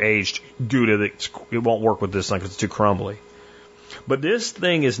super aged Gouda that it won't work with this thing because it's too crumbly. But this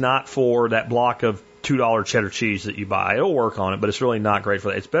thing is not for that block of $2 cheddar cheese that you buy. It'll work on it, but it's really not great for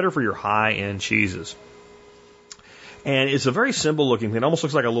that. It's better for your high-end cheeses. And it's a very simple looking thing. It almost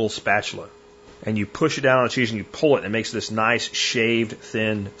looks like a little spatula. and you push it down on the cheese and you pull it, and it makes this nice shaved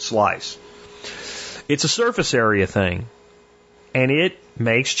thin slice. It's a surface area thing, and it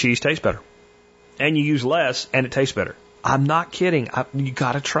makes cheese taste better. And you use less, and it tastes better. I'm not kidding. You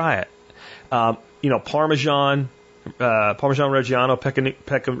got to try it. Parmesan Reggiano,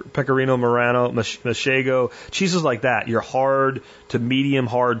 Pecorino Murano, Manchego, cheeses like that. Your hard to medium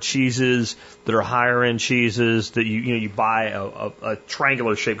hard cheeses that are higher end cheeses that you buy a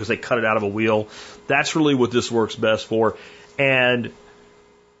triangular shape because they cut it out of a wheel. That's really what this works best for. And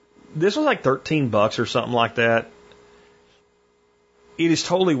this was like $13 or something like that. It is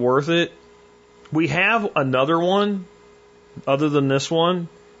totally worth it. We have another one other than this one.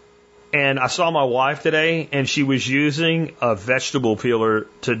 And I saw my wife today, and she was using a vegetable peeler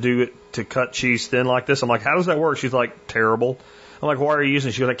to cut cheese thin like this. I'm like, how does that work? She's like, terrible. I'm like, why are you using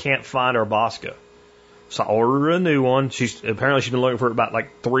it? She goes, I can't find our Bosco. So I ordered a new one. Apparently she's been looking for it about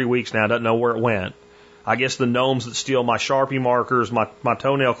like 3 weeks now. Doesn't know where it went. I guess the gnomes that steal my Sharpie markers, my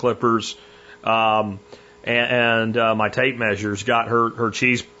toenail clippers, and my tape measures got her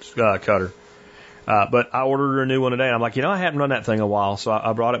cheese cutter. But I ordered her a new one today. I'm like, I haven't run that thing in a while, so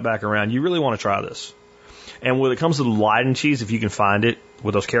I brought it back around. You really want to try this. And when it comes to the Leiden cheese, if you can find it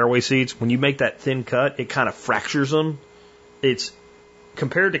with those caraway seeds, when you make that thin cut, it kind of fractures them. It's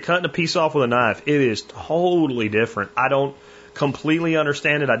compared to cutting a piece off with a knife, it is totally different. I don't completely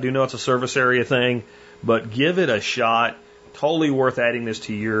understand it. I do know it's a service area thing, but give it a shot. Totally worth adding this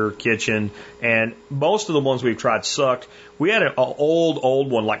to your kitchen. And most of the ones we've tried sucked. We had an old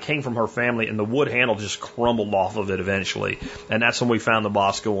one, like came from her family, and the wood handle just crumbled off of it eventually. And that's when we found the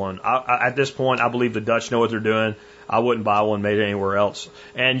Bosco one. At this point, I believe the Dutch know what they're doing. I wouldn't buy one made anywhere else.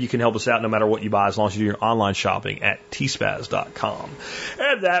 And you can help us out no matter what you buy as long as you do your online shopping at tspaz.com.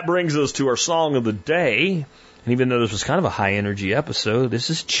 And that brings us to our song of the day. And even though this was kind of a high energy episode, this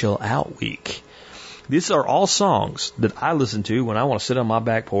is Chill Out Week. These are all songs that I listen to when I want to sit on my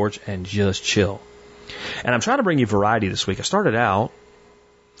back porch and just chill. And I'm trying to bring you variety this week. I started out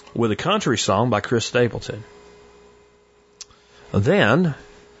with a country song by Chris Stapleton. Then,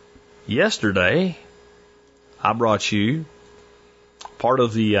 yesterday, I brought you part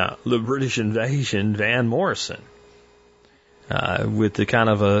of the British Invasion, Van Morrison, with the kind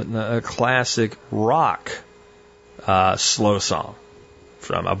of a classic rock slow song.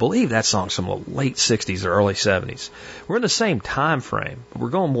 From, I believe that song's from the late 60s or early 70s. We're in the same time frame, but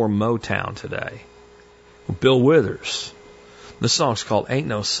we're going more Motown today. Bill Withers. This song's called Ain't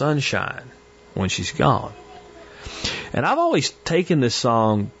No Sunshine When She's Gone. And I've always taken this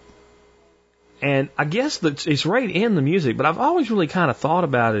song, and I guess that it's right in the music, but I've always really kind of thought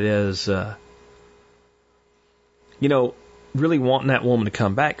about it as, really wanting that woman to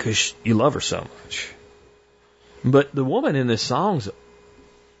come back because you love her so much. But the woman in this song's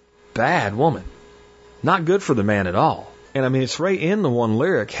bad woman. Not good for the man at all. And I mean, it's right in the one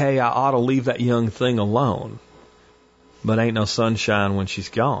lyric, hey, I ought to leave that young thing alone. But ain't no sunshine when she's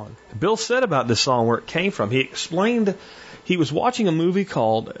gone. Bill said about this song where it came from. He explained he was watching a movie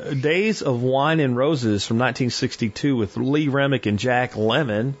called Days of Wine and Roses from 1962 with Lee Remick and Jack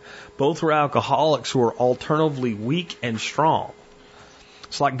Lemmon. Both were alcoholics who were alternatively weak and strong.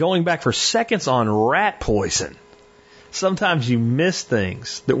 It's like going back for seconds on rat poison. Sometimes you miss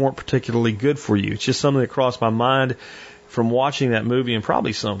things that weren't particularly good for you. It's just something that crossed my mind from watching that movie and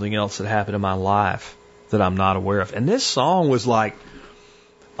probably something else that happened in my life that I'm not aware of. And this song was like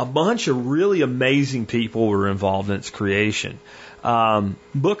a bunch of really amazing people were involved in its creation.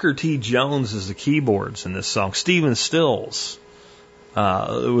 Booker T. Jones is the keyboards in this song. Stephen Stills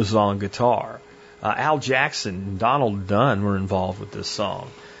was on guitar. Al Jackson and Donald Dunn were involved with this song.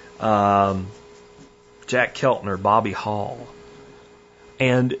 Jack Keltner, Bobby Hall.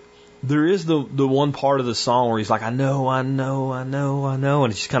 And there is the one part of the song where he's like, I know, and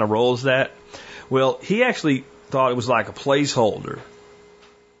he just kind of rolls that. Well, he actually thought it was like a placeholder.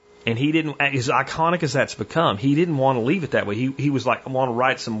 And he didn't, as iconic as that's become, he didn't want to leave it that way. He was like, I want to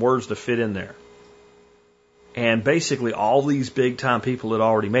write some words to fit in there. And basically all these big time people had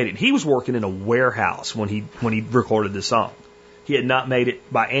already made it. He was working in a warehouse when he recorded this song. He had not made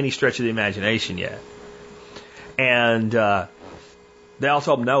it by any stretch of the imagination yet. And they all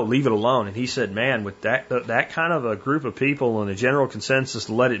told him, no, leave it alone. And he said, man, with that kind of a group of people and a general consensus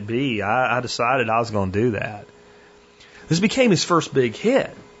to let it be, I decided I was going to do that. This became his first big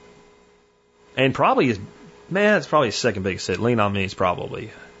hit. And probably it's probably his second biggest hit. Lean on Me is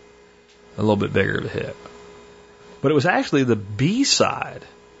probably a little bit bigger of a hit. But it was actually the B-side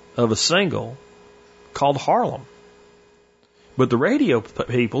of a single called Harlem. But the radio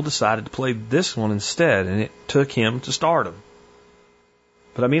people decided to play this one instead, and it took him to stardom.